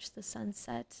watch the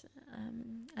sunset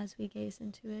as we gaze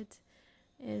into it,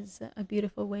 is a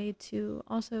beautiful way to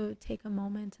also take a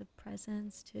moment of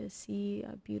presence to see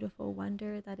a beautiful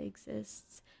wonder that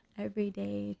exists every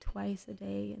day, twice a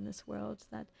day in this world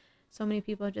that so many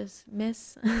people just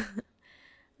miss.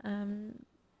 um,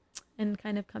 and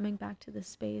kind of coming back to the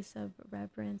space of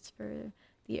reverence for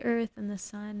the earth and the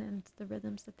sun and the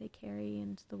rhythms that they carry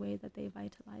and the way that they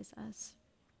vitalize us.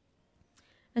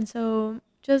 And so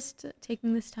just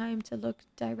taking this time to look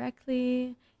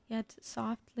directly yet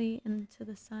softly into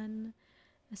the sun,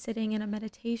 sitting in a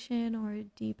meditation or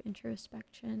deep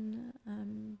introspection,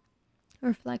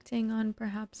 reflecting on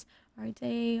perhaps our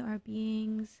day, our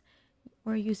beings,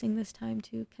 or using this time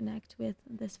to connect with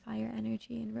this fire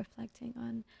energy and reflecting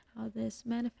on how this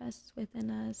manifests within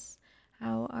us,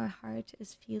 how our heart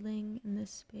is feeling in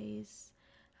this space,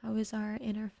 how is our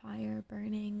inner fire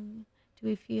burning, do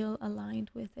we feel aligned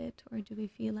with it, or do we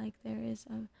feel like there is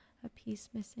a piece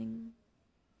missing?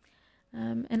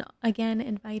 And again,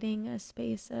 inviting a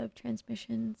space of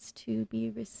transmissions to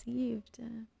be received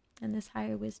and this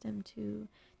higher wisdom to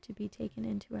be taken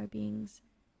into our beings.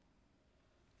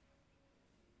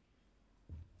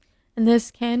 And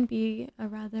this can be a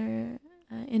rather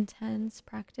intense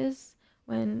practice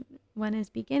when one is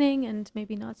beginning and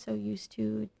maybe not so used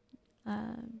to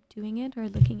doing it or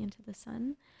looking into the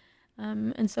sun.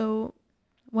 And so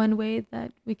one way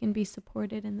that we can be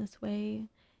supported in this way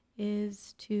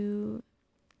is to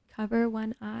cover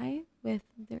one eye with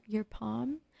your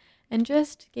palm and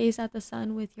just gaze at the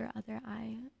sun with your other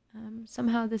eye.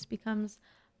 Somehow this becomes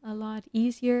a lot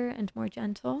easier and more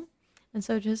gentle. And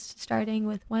so just starting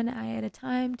with one eye at a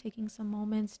time, taking some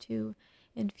moments to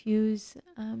infuse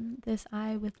this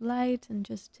eye with light and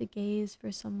just to gaze for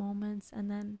some moments.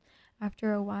 And then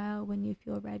after a while, when you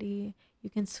feel ready, you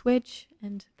can switch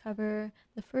and cover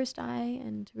the first eye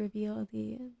and reveal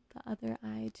the other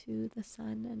eye to the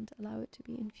sun and allow it to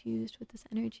be infused with this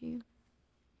energy.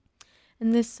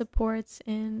 And this supports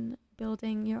in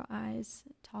building your eyes'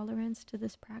 tolerance to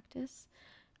this practice.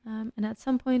 And at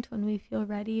some point when we feel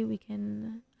ready, we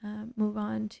can move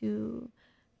on to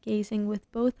gazing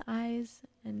with both eyes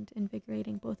and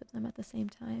invigorating both of them at the same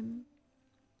time.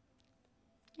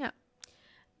 Yeah.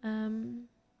 And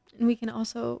we can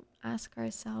also ask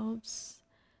ourselves,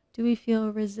 do we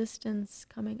feel resistance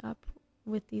coming up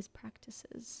with these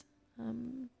practices?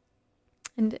 And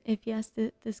if yes,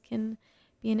 this can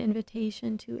be an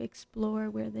invitation to explore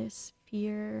where this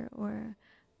fear or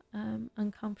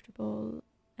uncomfortable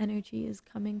energy is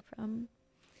coming from,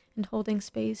 and holding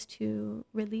space to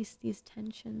release these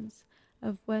tensions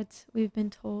of what we've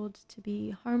been told to be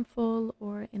harmful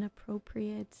or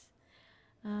inappropriate,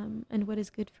 and what is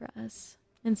good for us.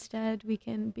 Instead, we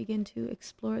can begin to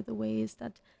explore the ways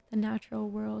that the natural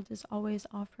world is always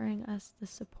offering us the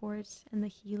support and the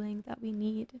healing that we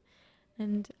need.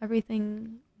 And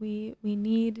everything we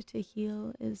need to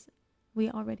heal is we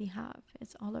already have.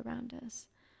 It's all around us.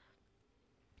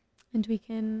 And we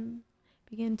can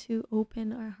begin to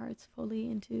open our hearts fully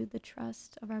into the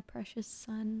trust of our precious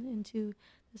sun, into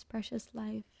this precious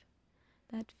life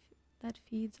that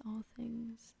feeds all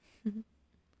things.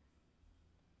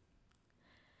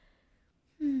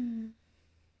 And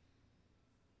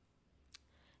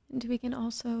we can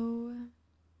also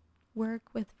work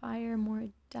with fire more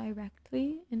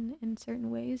directly in certain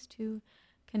ways to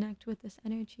connect with this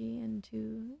energy and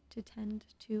to tend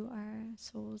to our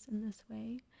souls in this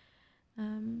way.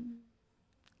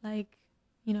 Like,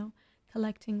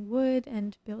 collecting wood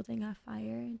and building a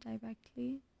fire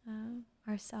directly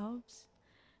ourselves,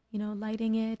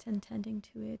 lighting it and tending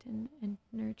to it and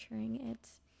nurturing it.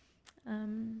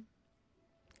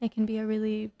 It can be a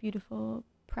really beautiful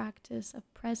practice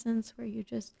of presence where you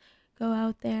just go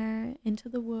out there into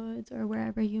the woods or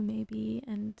wherever you may be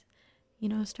and,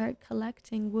 start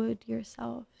collecting wood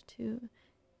yourself to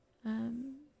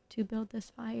build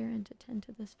this fire and to tend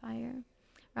to this fire,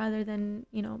 rather than,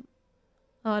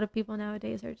 a lot of people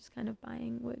nowadays are just kind of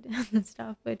buying wood and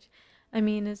stuff, which I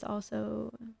mean is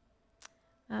also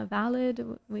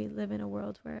valid. We live in a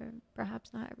world where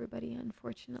perhaps not everybody,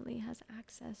 unfortunately, has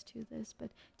access to this,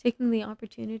 but taking the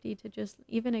opportunity to just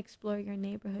even explore your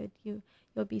neighborhood, you'll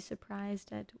be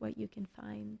surprised at what you can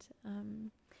find.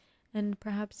 And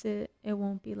perhaps it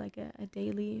won't be like a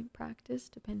daily practice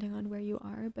depending on where you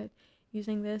are, but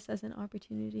using this as an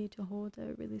opportunity to hold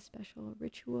a really special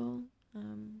ritual,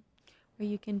 where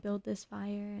you can build this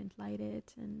fire and light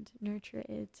it and nurture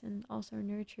it, and also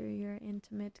nurture your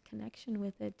intimate connection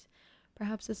with it.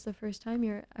 Perhaps it's the first time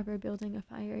you're ever building a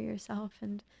fire yourself,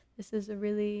 and this is a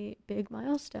really big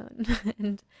milestone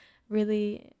and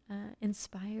really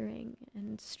inspiring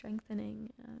and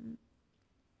strengthening,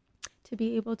 to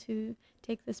be able to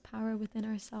take this power within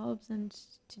ourselves and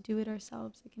to do it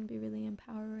ourselves. It can be really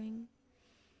empowering.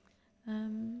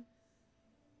 Um,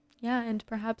 yeah, and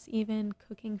perhaps even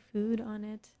cooking food on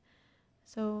it.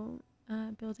 So,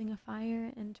 building a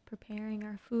fire and preparing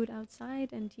our food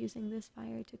outside and using this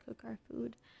fire to cook our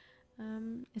food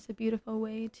is a beautiful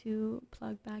way to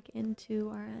plug back into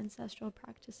our ancestral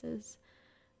practices.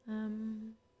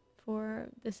 Um, for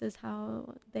this is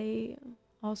how they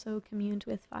also communed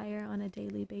with fire on a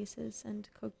daily basis and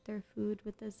cooked their food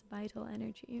with this vital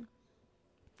energy.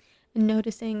 And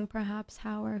noticing perhaps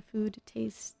how our food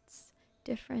tastes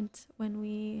different when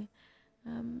we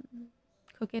um,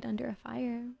 cook it under a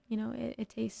fire. It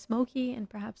tastes smoky and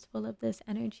perhaps full of this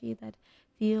energy that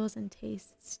feels and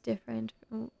tastes different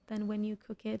than when you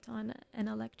cook it on an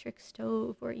electric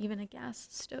stove or even a gas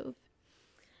stove.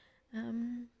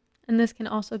 And this can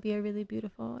also be a really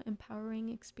beautiful, empowering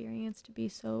experience to be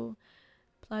so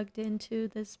plugged into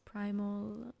this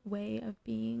primal way of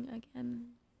being again.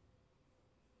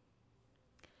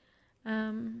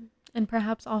 And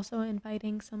perhaps also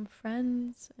inviting some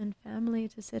friends and family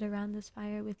to sit around this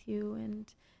fire with you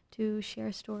and to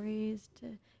share stories,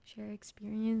 to share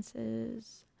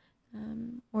experiences,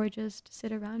 or just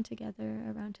sit around together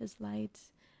around his light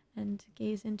and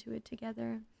gaze into it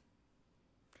together.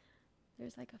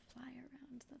 There's like a fly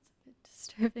around, that's a bit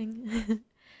disturbing.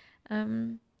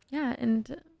 Yeah,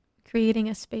 and creating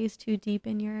a space to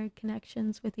deepen your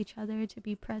connections with each other, to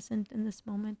be present in this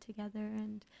moment together,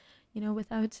 and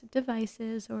without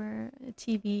devices or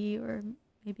TV, or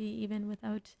maybe even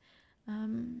without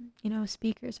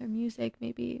speakers or music,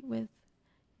 maybe with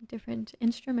different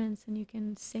instruments, and you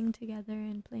can sing together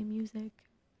and play music,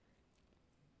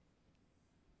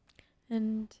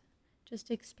 and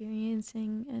just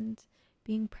experiencing and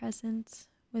being present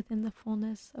within the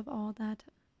fullness of all that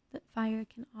fire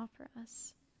can offer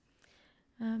us.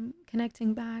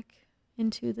 Connecting back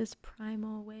into this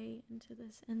primal way, into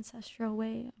this ancestral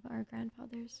way of our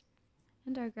grandfathers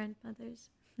and our grandmothers.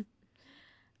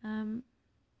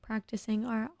 Practicing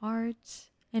our art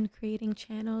and creating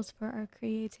channels for our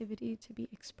creativity to be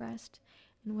expressed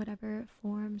in whatever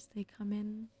forms they come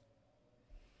in.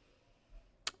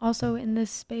 Also in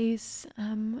this space,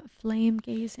 flame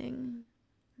gazing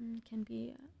can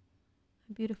be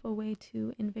a beautiful way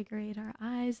to invigorate our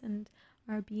eyes and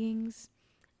our beings.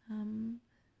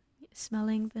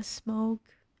 Smelling the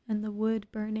smoke and the wood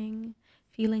burning,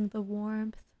 feeling the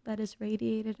warmth that is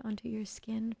radiated onto your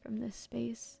skin from this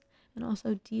space and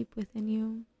also deep within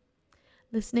you.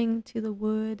 Listening to the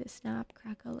wood snap,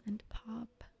 crackle, and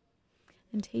pop,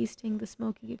 and tasting the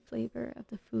smoky flavor of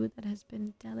the food that has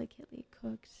been delicately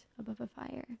cooked above a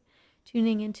fire.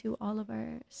 Tuning into all of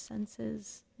our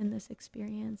senses in this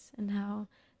experience and how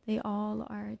they all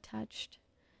are touched.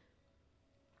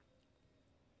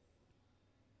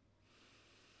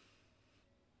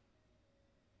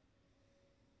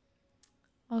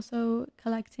 Also,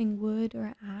 collecting wood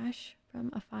or ash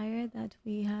from a fire that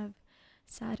we have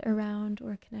sat around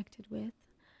or connected with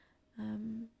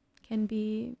can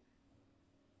be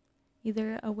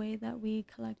either a way that we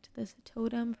collect this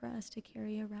totem for us to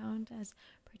carry around as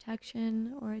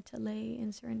protection, or to lay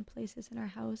in certain places in our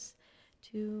house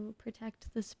to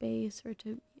protect the space or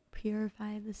to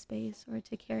purify the space, or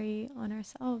to carry on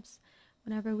ourselves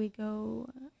whenever we go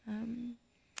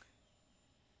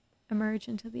emerge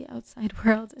into the outside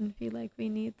world and feel like we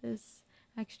need this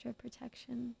extra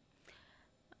protection.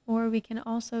 Or we can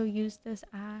also use this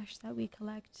ash that we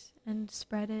collect and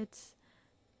spread it,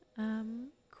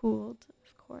 cooled,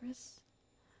 of course,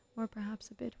 or perhaps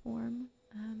a bit warm,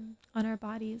 on our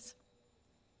bodies.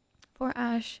 For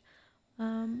ash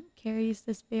carries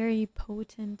this very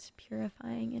potent,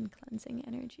 purifying, and cleansing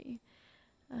energy.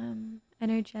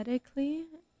 Energetically,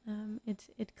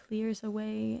 it clears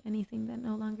away anything that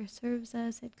no longer serves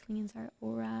us. It cleans our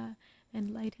aura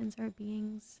and lightens our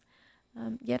beings.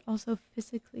 Yet also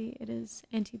physically, it is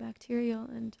antibacterial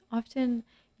and often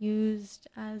used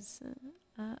as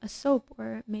a soap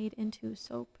or made into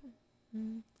soap.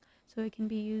 Mm. So it can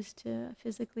be used to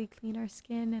physically clean our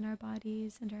skin and our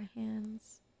bodies and our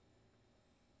hands.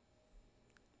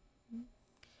 Mm.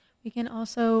 We can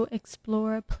also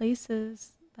explore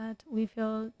places that we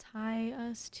feel tie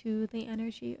us to the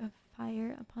energy of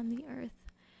fire upon the earth.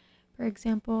 For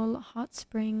example, hot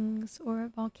springs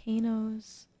or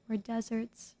volcanoes or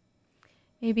deserts,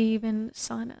 maybe even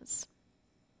saunas.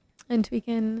 And we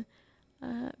can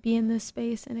be in this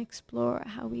space and explore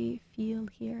how we feel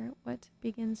here, what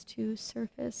begins to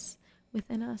surface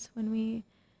within us when we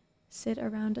sit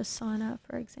around a sauna,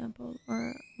 for example,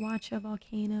 or watch a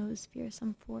volcano's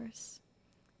fearsome force.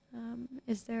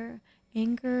 Is there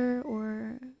anger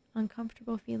or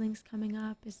uncomfortable feelings coming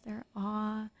up? Is there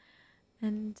awe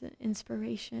and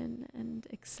inspiration and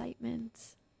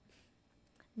excitement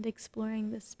and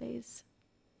exploring this space?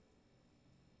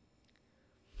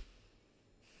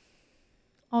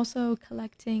 Also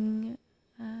collecting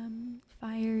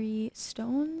fiery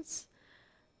stones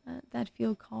that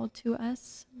feel called to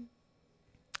us,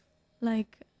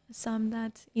 like some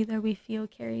that either we feel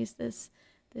carries this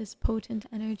potent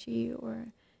energy,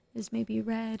 or is maybe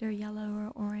red or yellow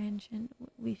or orange, and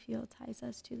we feel ties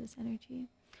us to this energy,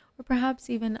 or perhaps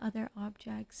even other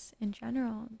objects in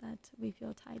general that we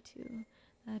feel tied to,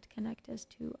 that connect us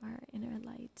to our inner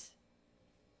light.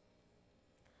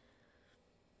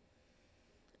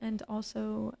 And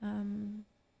also, in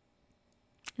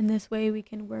this way, we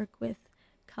can work with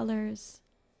colors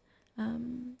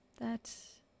that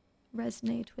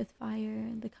resonate with fire,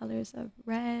 the colors of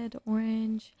red,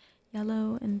 orange,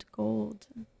 yellow, and gold.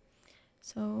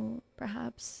 So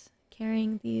perhaps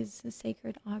carrying these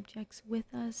sacred objects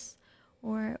with us,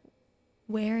 or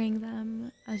wearing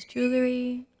them as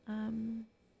jewelry,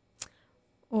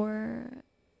 or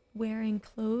wearing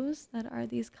clothes that are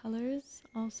these colors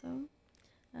also.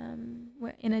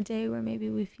 In a day where maybe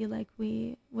we feel like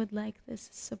we would like this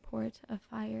support of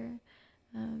fire,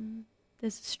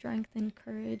 this strength and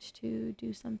courage to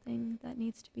do something that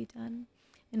needs to be done.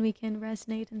 And we can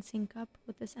resonate and sync up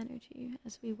with this energy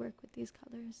as we work with these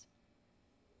colors.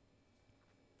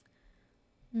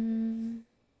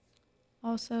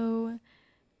 Also,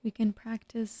 we can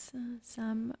practice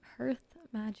some hearth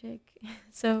magic.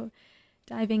 So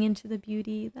diving into the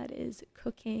beauty that is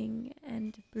cooking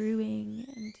and brewing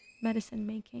and medicine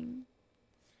making.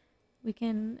 We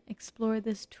can explore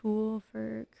this tool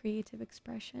for creative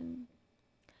expression.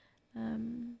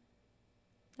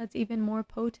 That's even more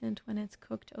potent when it's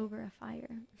cooked over a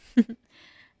fire.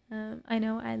 I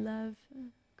know I love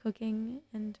cooking,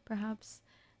 and perhaps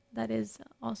that is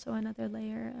also another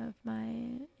layer of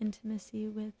my intimacy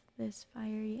with this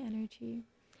fiery energy.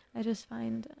 I just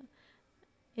find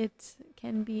it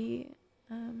can be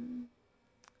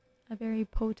a very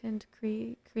potent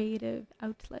creative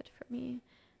outlet for me,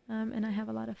 and I have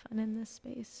a lot of fun in this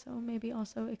space. So maybe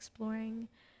also exploring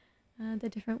the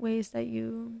different ways that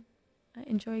you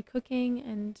enjoy cooking,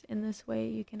 and in this way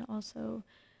you can also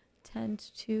tend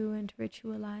to and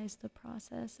ritualize the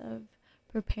process of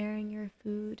preparing your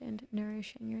food and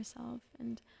nourishing yourself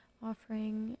and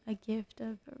offering a gift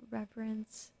of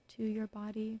reverence to your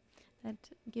body that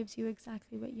gives you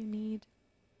exactly what you need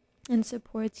and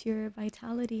supports your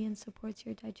vitality and supports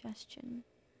your digestion.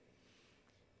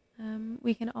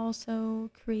 We can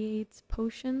also create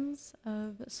potions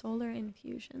of solar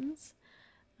infusions,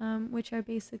 which are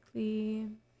basically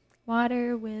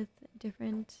water with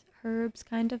different herbs,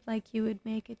 kind of like you would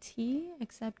make a tea,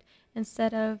 except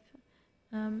instead of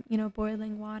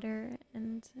boiling water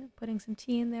and putting some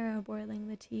tea in there, or boiling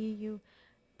the tea, you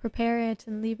prepare it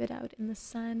and leave it out in the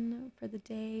sun for the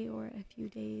day or a few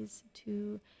days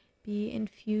to be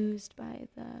infused by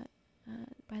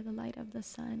the light of the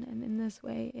sun. And in this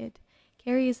way, it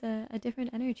carries a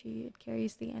different energy. It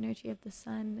carries the energy of the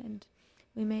sun, and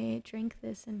we may drink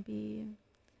this and be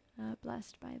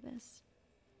blessed by this.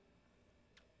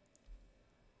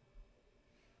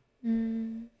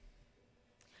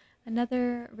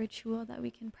 Another ritual that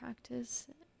we can practice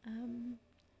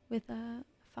with a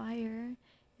fire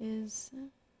is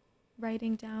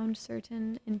writing down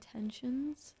certain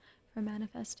intentions for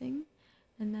manifesting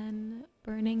and then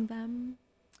burning them.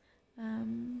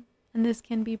 And this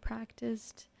can be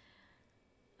practiced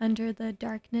under the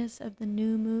darkness of the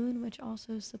new moon, which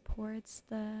also supports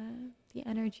the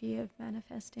energy of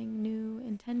manifesting new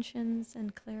intentions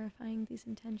and clarifying these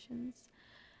intentions.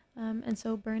 And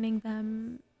so burning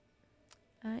them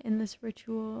in this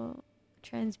ritual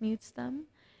transmutes them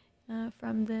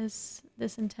from this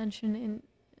intention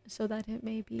so that it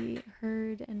may be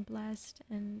heard and blessed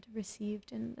and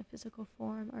received in a physical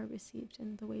form, or received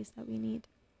in the ways that we need.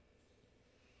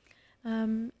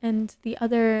 And the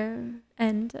other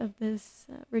end of this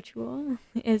ritual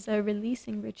is a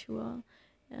releasing ritual,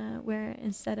 where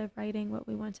instead of writing what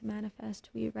we want to manifest,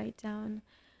 we write down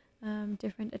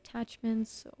different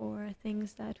attachments or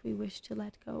things that we wish to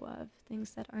let go of,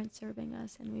 things that aren't serving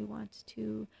us and we want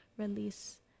to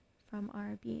release from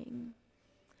our being.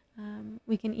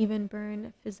 We can even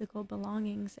burn physical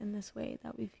belongings in this way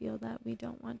that we feel that we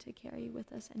don't want to carry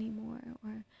with us anymore,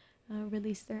 or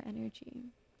release their energy.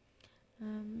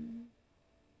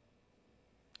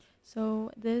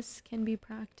 So this can be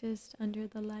practiced under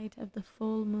the light of the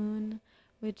full moon,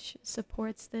 which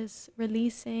supports this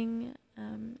releasing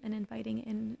and inviting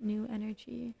in new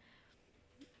energy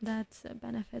that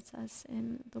benefits us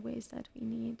in the ways that we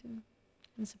need,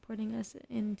 and supporting us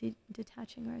in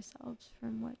detaching ourselves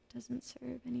from what doesn't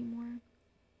serve anymore.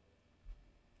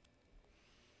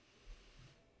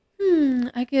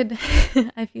 I could,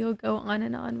 I feel, go on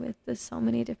and on with this, so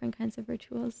many different kinds of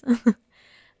rituals.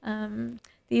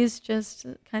 These just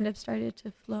kind of started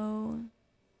to flow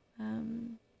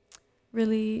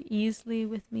really easily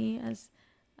with me, as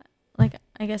like,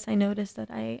 I guess I noticed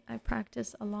that I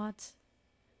practice a lot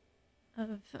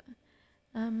of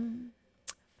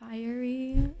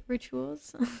fiery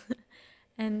rituals.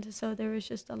 And so there was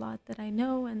just a lot that I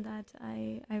know and that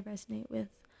I resonate with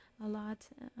a lot,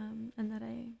 and that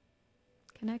I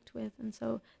connect with. And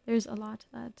so there's a lot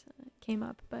that came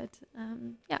up, but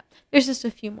yeah, there's just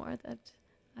a few more that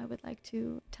I would like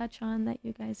to touch on that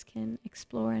you guys can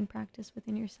explore and practice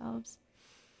within yourselves.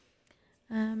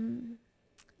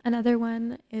 Another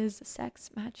one is sex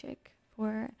magic.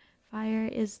 For fire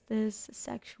is this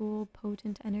sexual,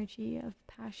 potent energy of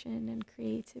passion and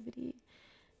creativity.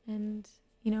 And,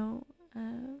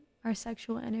 our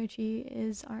sexual energy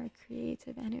is our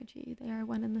creative energy. They are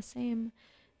one and the same.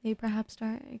 They perhaps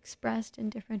are expressed in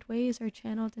different ways or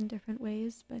channeled in different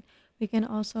ways, but we can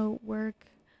also work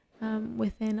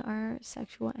within our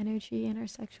sexual energy and our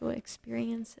sexual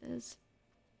experiences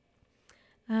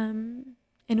in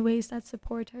ways that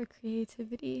support our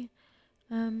creativity.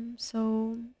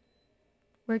 So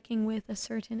working with a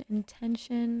certain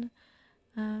intention,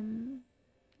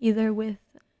 either with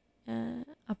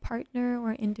a partner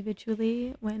or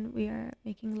individually when we are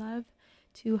making love,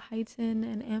 to heighten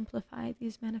and amplify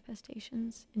these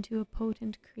manifestations into a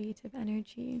potent creative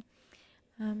energy.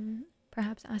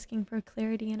 Perhaps asking for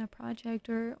clarity in a project,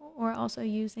 or also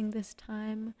using this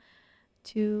time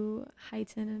to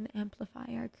heighten and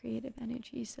amplify our creative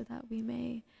energy so that we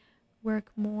may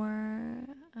work more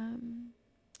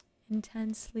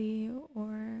intensely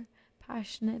or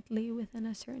passionately within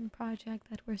a certain project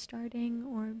that we're starting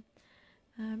or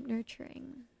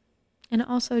nurturing. And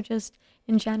also just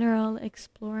in general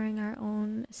exploring our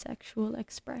own sexual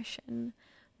expression,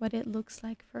 what it looks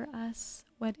like for us,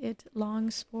 what it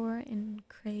longs for and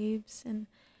craves,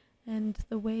 and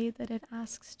the way that it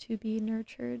asks to be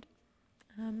nurtured,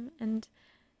 and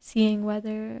seeing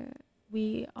whether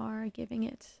we are giving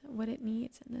it what it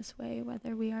needs in this way,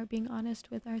 whether we are being honest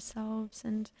with ourselves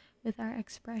and with our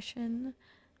expression,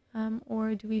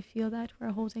 or do we feel that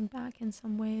we're holding back in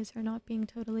some ways or not being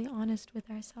totally honest with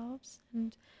ourselves.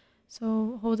 And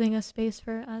so holding a space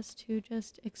for us to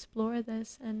just explore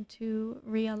this and to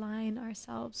realign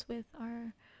ourselves with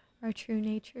our true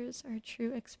natures, our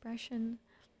true expression,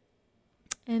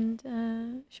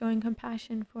 and showing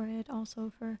compassion for it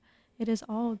also, for it is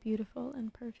all beautiful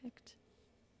and perfect.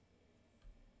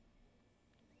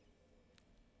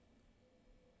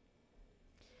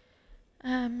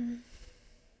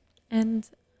 And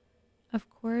of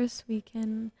course we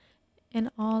can, in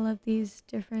all of these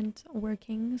different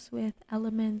workings with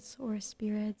elements or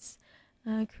spirits,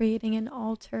 creating an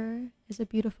altar is a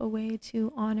beautiful way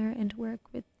to honor and work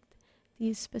with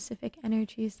these specific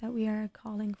energies that we are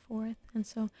calling forth. And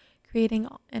so creating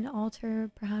an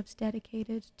altar perhaps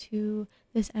dedicated to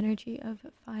this energy of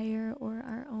fire or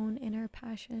our own inner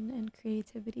passion and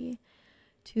creativity,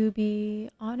 to be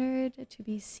honored, to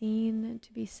be seen,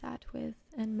 to be sat with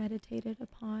and meditated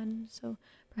upon. So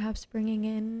perhaps bringing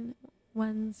in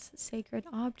one's sacred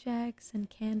objects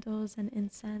and candles and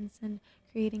incense, and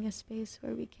creating a space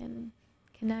where we can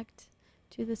connect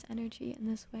to this energy in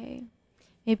this way.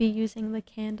 Maybe using the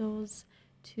candles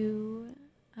to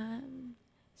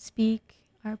speak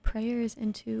our prayers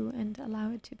into and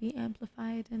allow it to be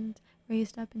amplified and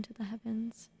raised up into the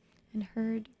heavens and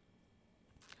heard.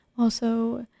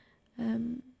 Also,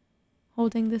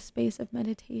 holding this space of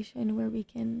meditation where we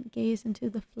can gaze into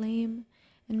the flame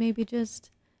and maybe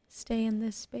just stay in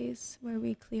this space where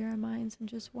we clear our minds and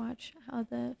just watch how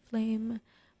the flame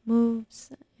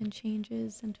moves and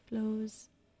changes and flows,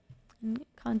 and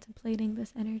contemplating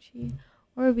this energy.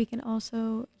 Or we can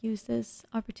also use this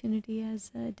opportunity as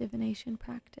a divination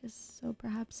practice. So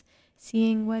perhaps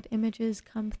seeing what images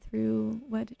come through,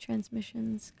 what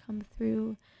transmissions come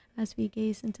through as we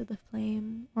gaze into the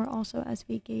flame, or also as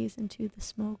we gaze into the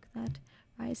smoke that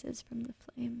rises from the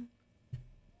flame.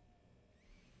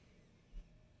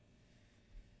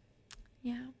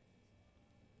 Yeah.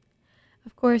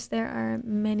 Of course, there are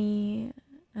many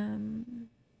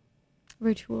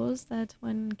rituals that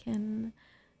one can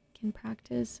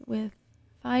practice with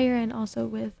fire and also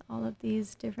with all of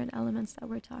these different elements that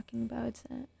we're talking about.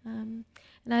 And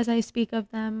as I speak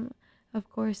of them, of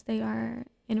course, they are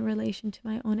in relation to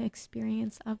my own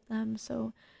experience of them.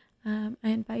 So I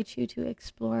invite you to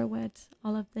explore what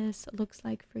all of this looks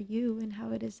like for you and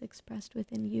how it is expressed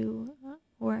within you,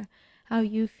 or how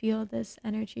you feel this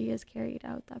energy is carried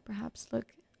out that perhaps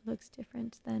looks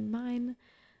different than mine.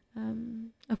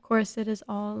 Of course, it is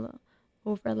all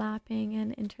overlapping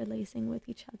and interlacing with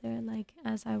each other. Like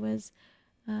as I was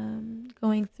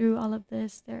going through all of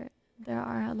this, there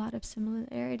are a lot of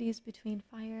similarities between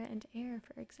fire and air,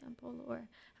 for example, or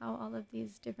how all of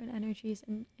these different energies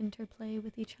interplay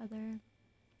with each other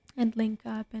and link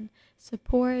up and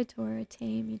support or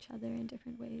tame each other in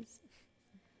different ways.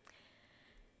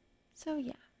 So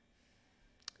yeah,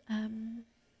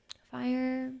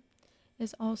 fire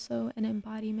is also an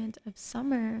embodiment of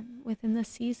summer within the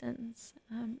seasons.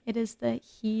 It is the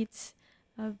heat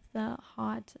of the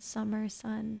hot summer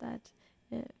sun that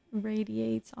it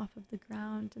radiates off of the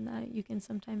ground and that you can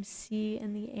sometimes see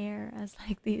in the air as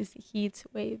like these heat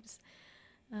waves.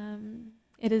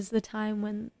 It is the time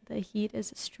when the heat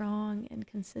is strong and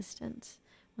consistent,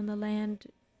 when the land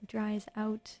dries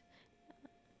out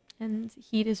and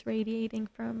heat is radiating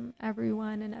from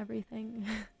everyone and everything.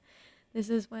 This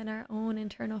is when our own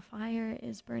internal fire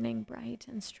is burning bright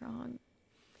and strong.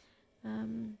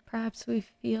 Perhaps we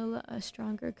feel a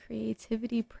stronger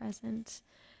creativity present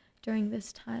during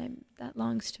this time that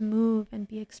longs to move and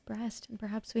be expressed, and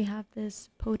perhaps we have this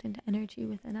potent energy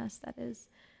within us that is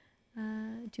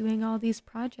doing all these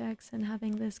projects and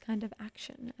having this kind of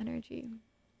action energy.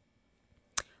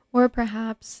 Or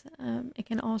perhaps it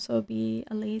can also be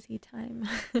a lazy time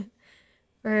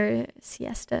for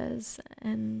siestas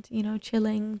and,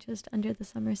 chilling just under the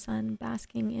summer sun,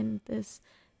 basking in this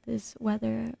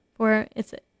weather. For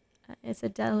it's a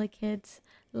delicate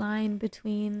line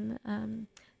between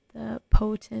the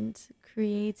potent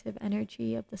creative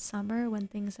energy of the summer when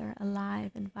things are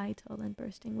alive and vital and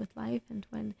bursting with life, and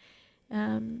when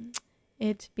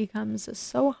it becomes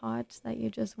so hot that you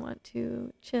just want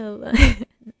to chill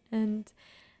and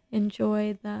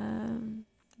enjoy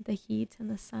the heat and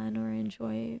the sun, or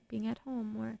enjoy being at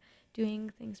home or doing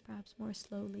things perhaps more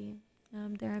slowly.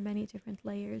 There are many different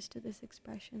layers to this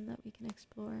expression that we can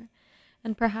explore.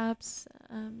 And perhaps,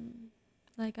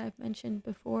 like I've mentioned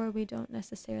before, we don't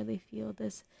necessarily feel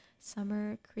this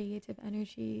summer creative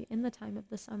energy in the time of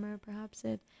the summer. Perhaps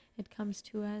it comes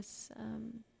to us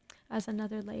as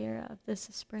another layer of this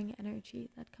spring energy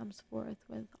that comes forth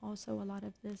with also a lot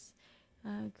of this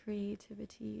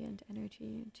creativity and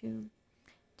energy to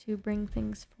bring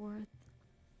things forth.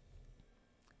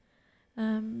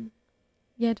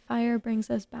 Yet fire brings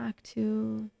us back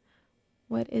to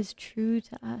what is true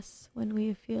to us when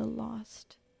we feel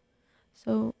lost.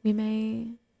 So we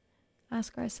may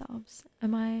ask ourselves,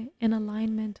 am I in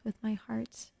alignment with my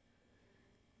heart?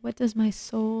 What does my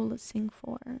soul sing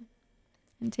for?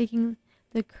 And taking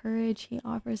the courage he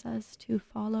offers us to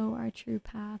follow our true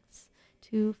paths,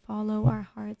 to follow our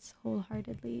hearts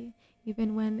wholeheartedly,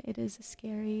 even when it is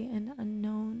scary and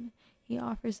unknown. He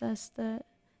offers us the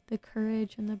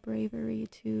courage and the bravery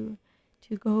to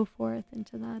go forth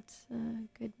into that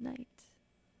good night.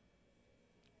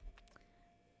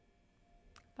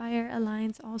 Fire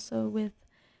aligns also with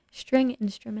string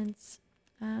instruments.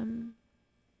 The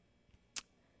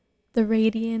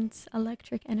radiant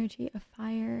electric energy of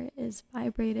fire is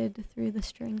vibrated through the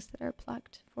strings that are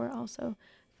plucked, for also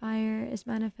fire is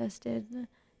manifested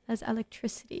as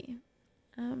electricity.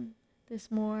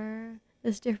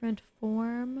 This different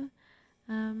form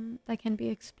that can be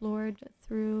explored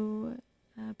through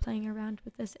playing around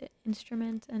with this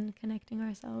instrument and connecting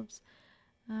ourselves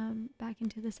back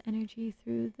into this energy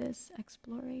through this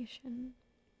exploration.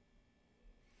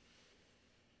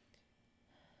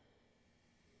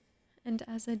 And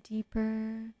as a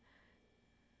deeper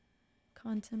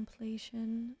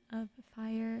contemplation of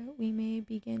fire, we may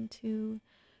begin to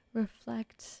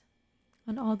reflect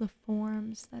on all the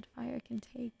forms that fire can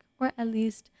take, or at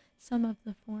least some of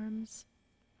the forms.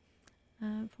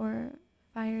 For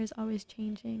fire is always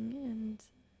changing and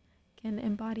can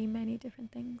embody many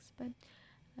different things, but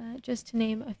just to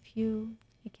name a few,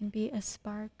 It can be a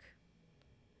spark,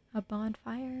 a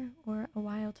bonfire, or a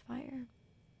wildfire.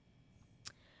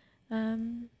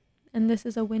 And this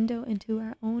is a window into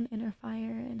our own inner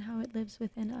fire and how it lives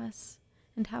within us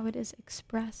and how it is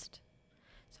expressed.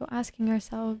 So asking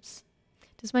ourselves,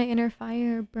 does my inner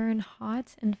fire burn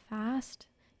hot and fast,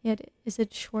 yet is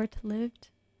it short-lived?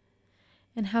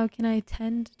 And how can I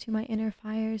tend to my inner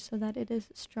fire so that it is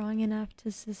strong enough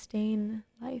to sustain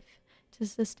life, to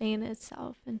sustain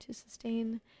itself, and to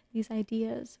sustain these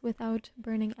ideas without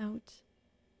burning out?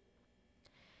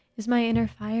 Is my inner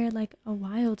fire like a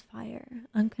wildfire,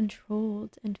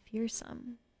 uncontrolled and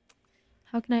fearsome?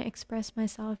 How can I express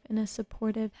myself in a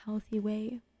supportive, healthy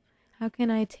way? How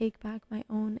can I take back my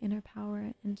own inner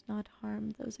power and not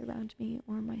harm those around me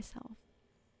or myself?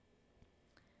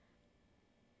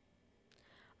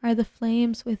 Are the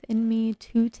flames within me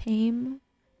too tame,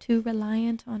 too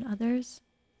reliant on others?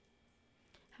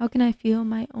 How can I feel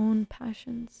my own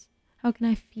passions? How can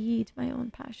I feed my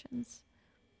own passions?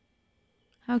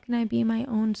 How can I be my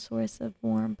own source of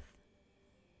warmth?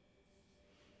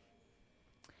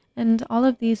 And all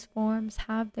of these forms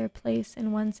have their place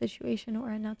in one situation or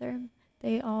another.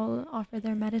 They all offer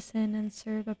their medicine and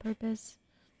serve a purpose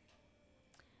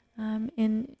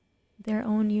in their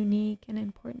own unique and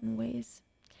important ways.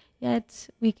 Yet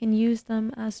we can use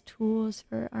them as tools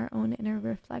for our own inner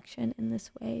reflection in this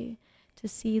way, to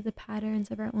see the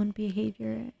patterns of our own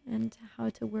behavior and how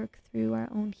to work through our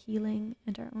own healing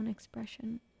and our own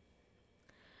expression.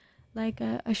 Like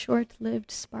a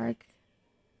short-lived spark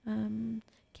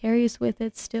carries with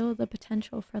it still the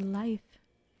potential for life,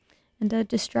 and a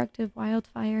destructive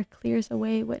wildfire clears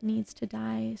away what needs to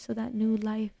die so that new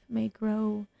life may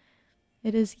grow.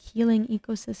 It is healing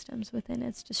ecosystems within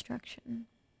its destruction.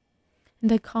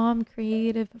 And a calm,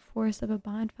 creative force of a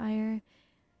bonfire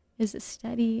is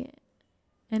steady,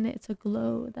 and it's a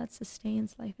glow that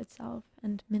sustains life itself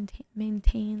and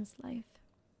maintains life.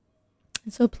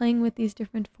 And so playing with these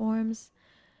different forms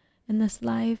in this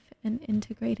life and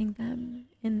integrating them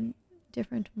in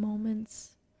different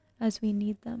moments as we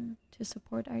need them to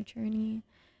support our journey,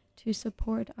 to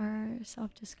support our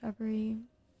self-discovery.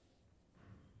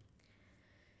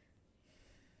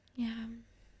 Yeah.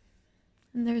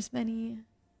 And there's many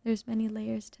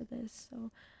layers to this.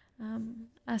 So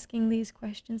asking these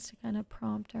questions to kind of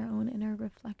prompt our own inner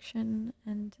reflection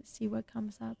and to see what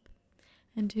comes up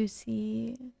and to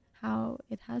see how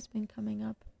it has been coming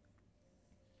up.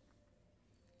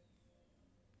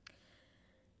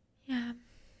 Yeah,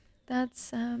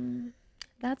 that's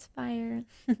fire.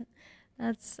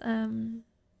 That's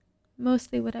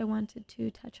mostly what I wanted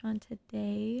to touch on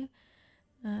today.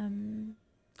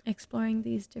 Exploring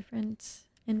these different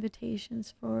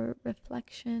invitations for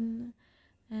reflection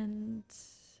and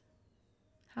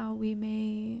how we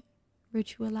may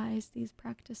ritualize these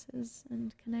practices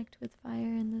and connect with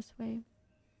fire in this way.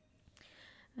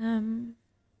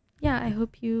 Yeah, I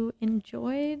hope you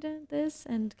enjoyed this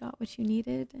and got what you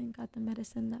needed and got the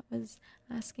medicine that was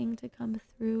asking to come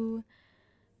through.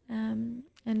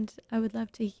 And I would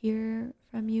love to hear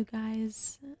from you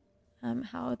guys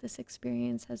how this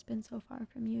experience has been so far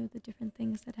from you, the different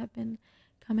things that have been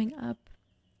coming up,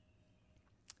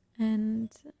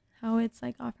 and how it's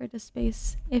like offered a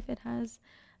space, if it has,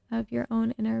 of your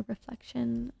own inner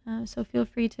reflection. So feel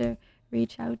free to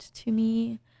reach out to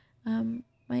me.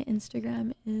 My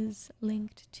Instagram is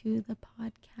linked to the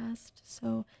podcast,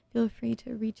 so feel free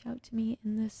to reach out to me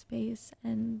in this space,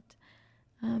 and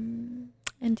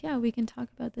yeah, we can talk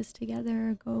about this together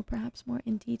or go perhaps more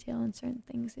in detail on certain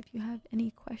things if you have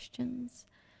any questions.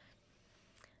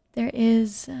 There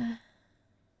is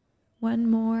one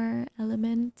more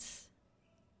element,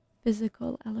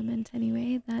 physical element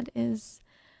anyway, that is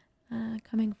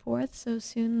coming forth. So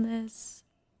soon this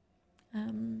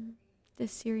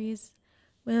series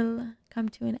will come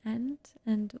to an end,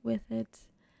 and with it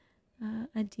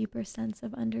a deeper sense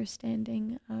of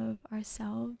understanding of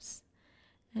ourselves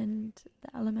and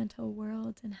the elemental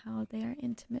world and how they are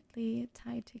intimately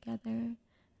tied together, and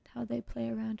how they play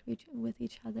around with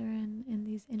each other in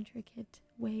these intricate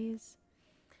ways.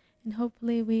 And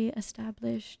hopefully we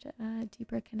established a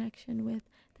deeper connection with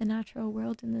the natural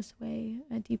world in this way,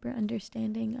 a deeper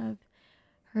understanding of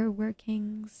her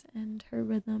workings and her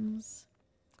rhythms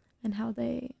and how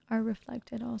they are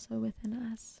reflected also within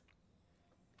us.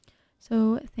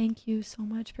 So thank you so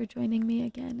much for joining me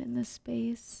again in this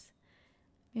space.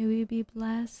 May we be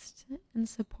blessed and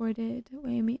supported.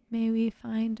 May we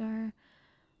find our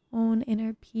own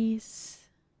inner peace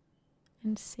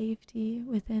and safety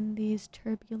within these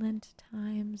turbulent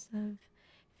times of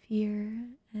fear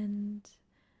and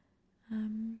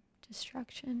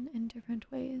destruction in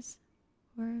different ways.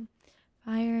 or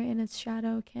fire in its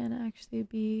shadow can actually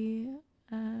be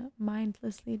a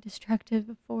mindlessly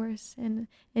destructive force in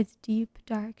its deep,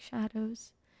 dark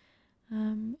shadows.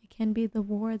 It can be the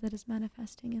war that is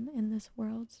manifesting in this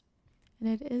world, and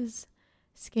it is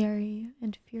scary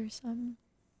and fearsome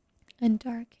and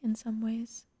dark in some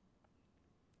ways.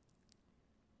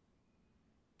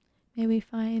 May we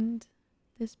find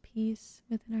this peace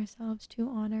within ourselves to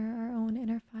honor our own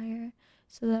inner fire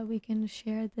so that we can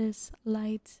share this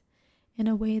light in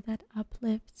a way that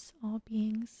uplifts all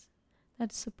beings,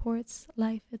 that supports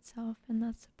life itself, and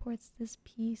that supports this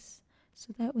peace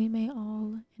so that we may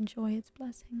all enjoy its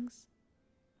blessings.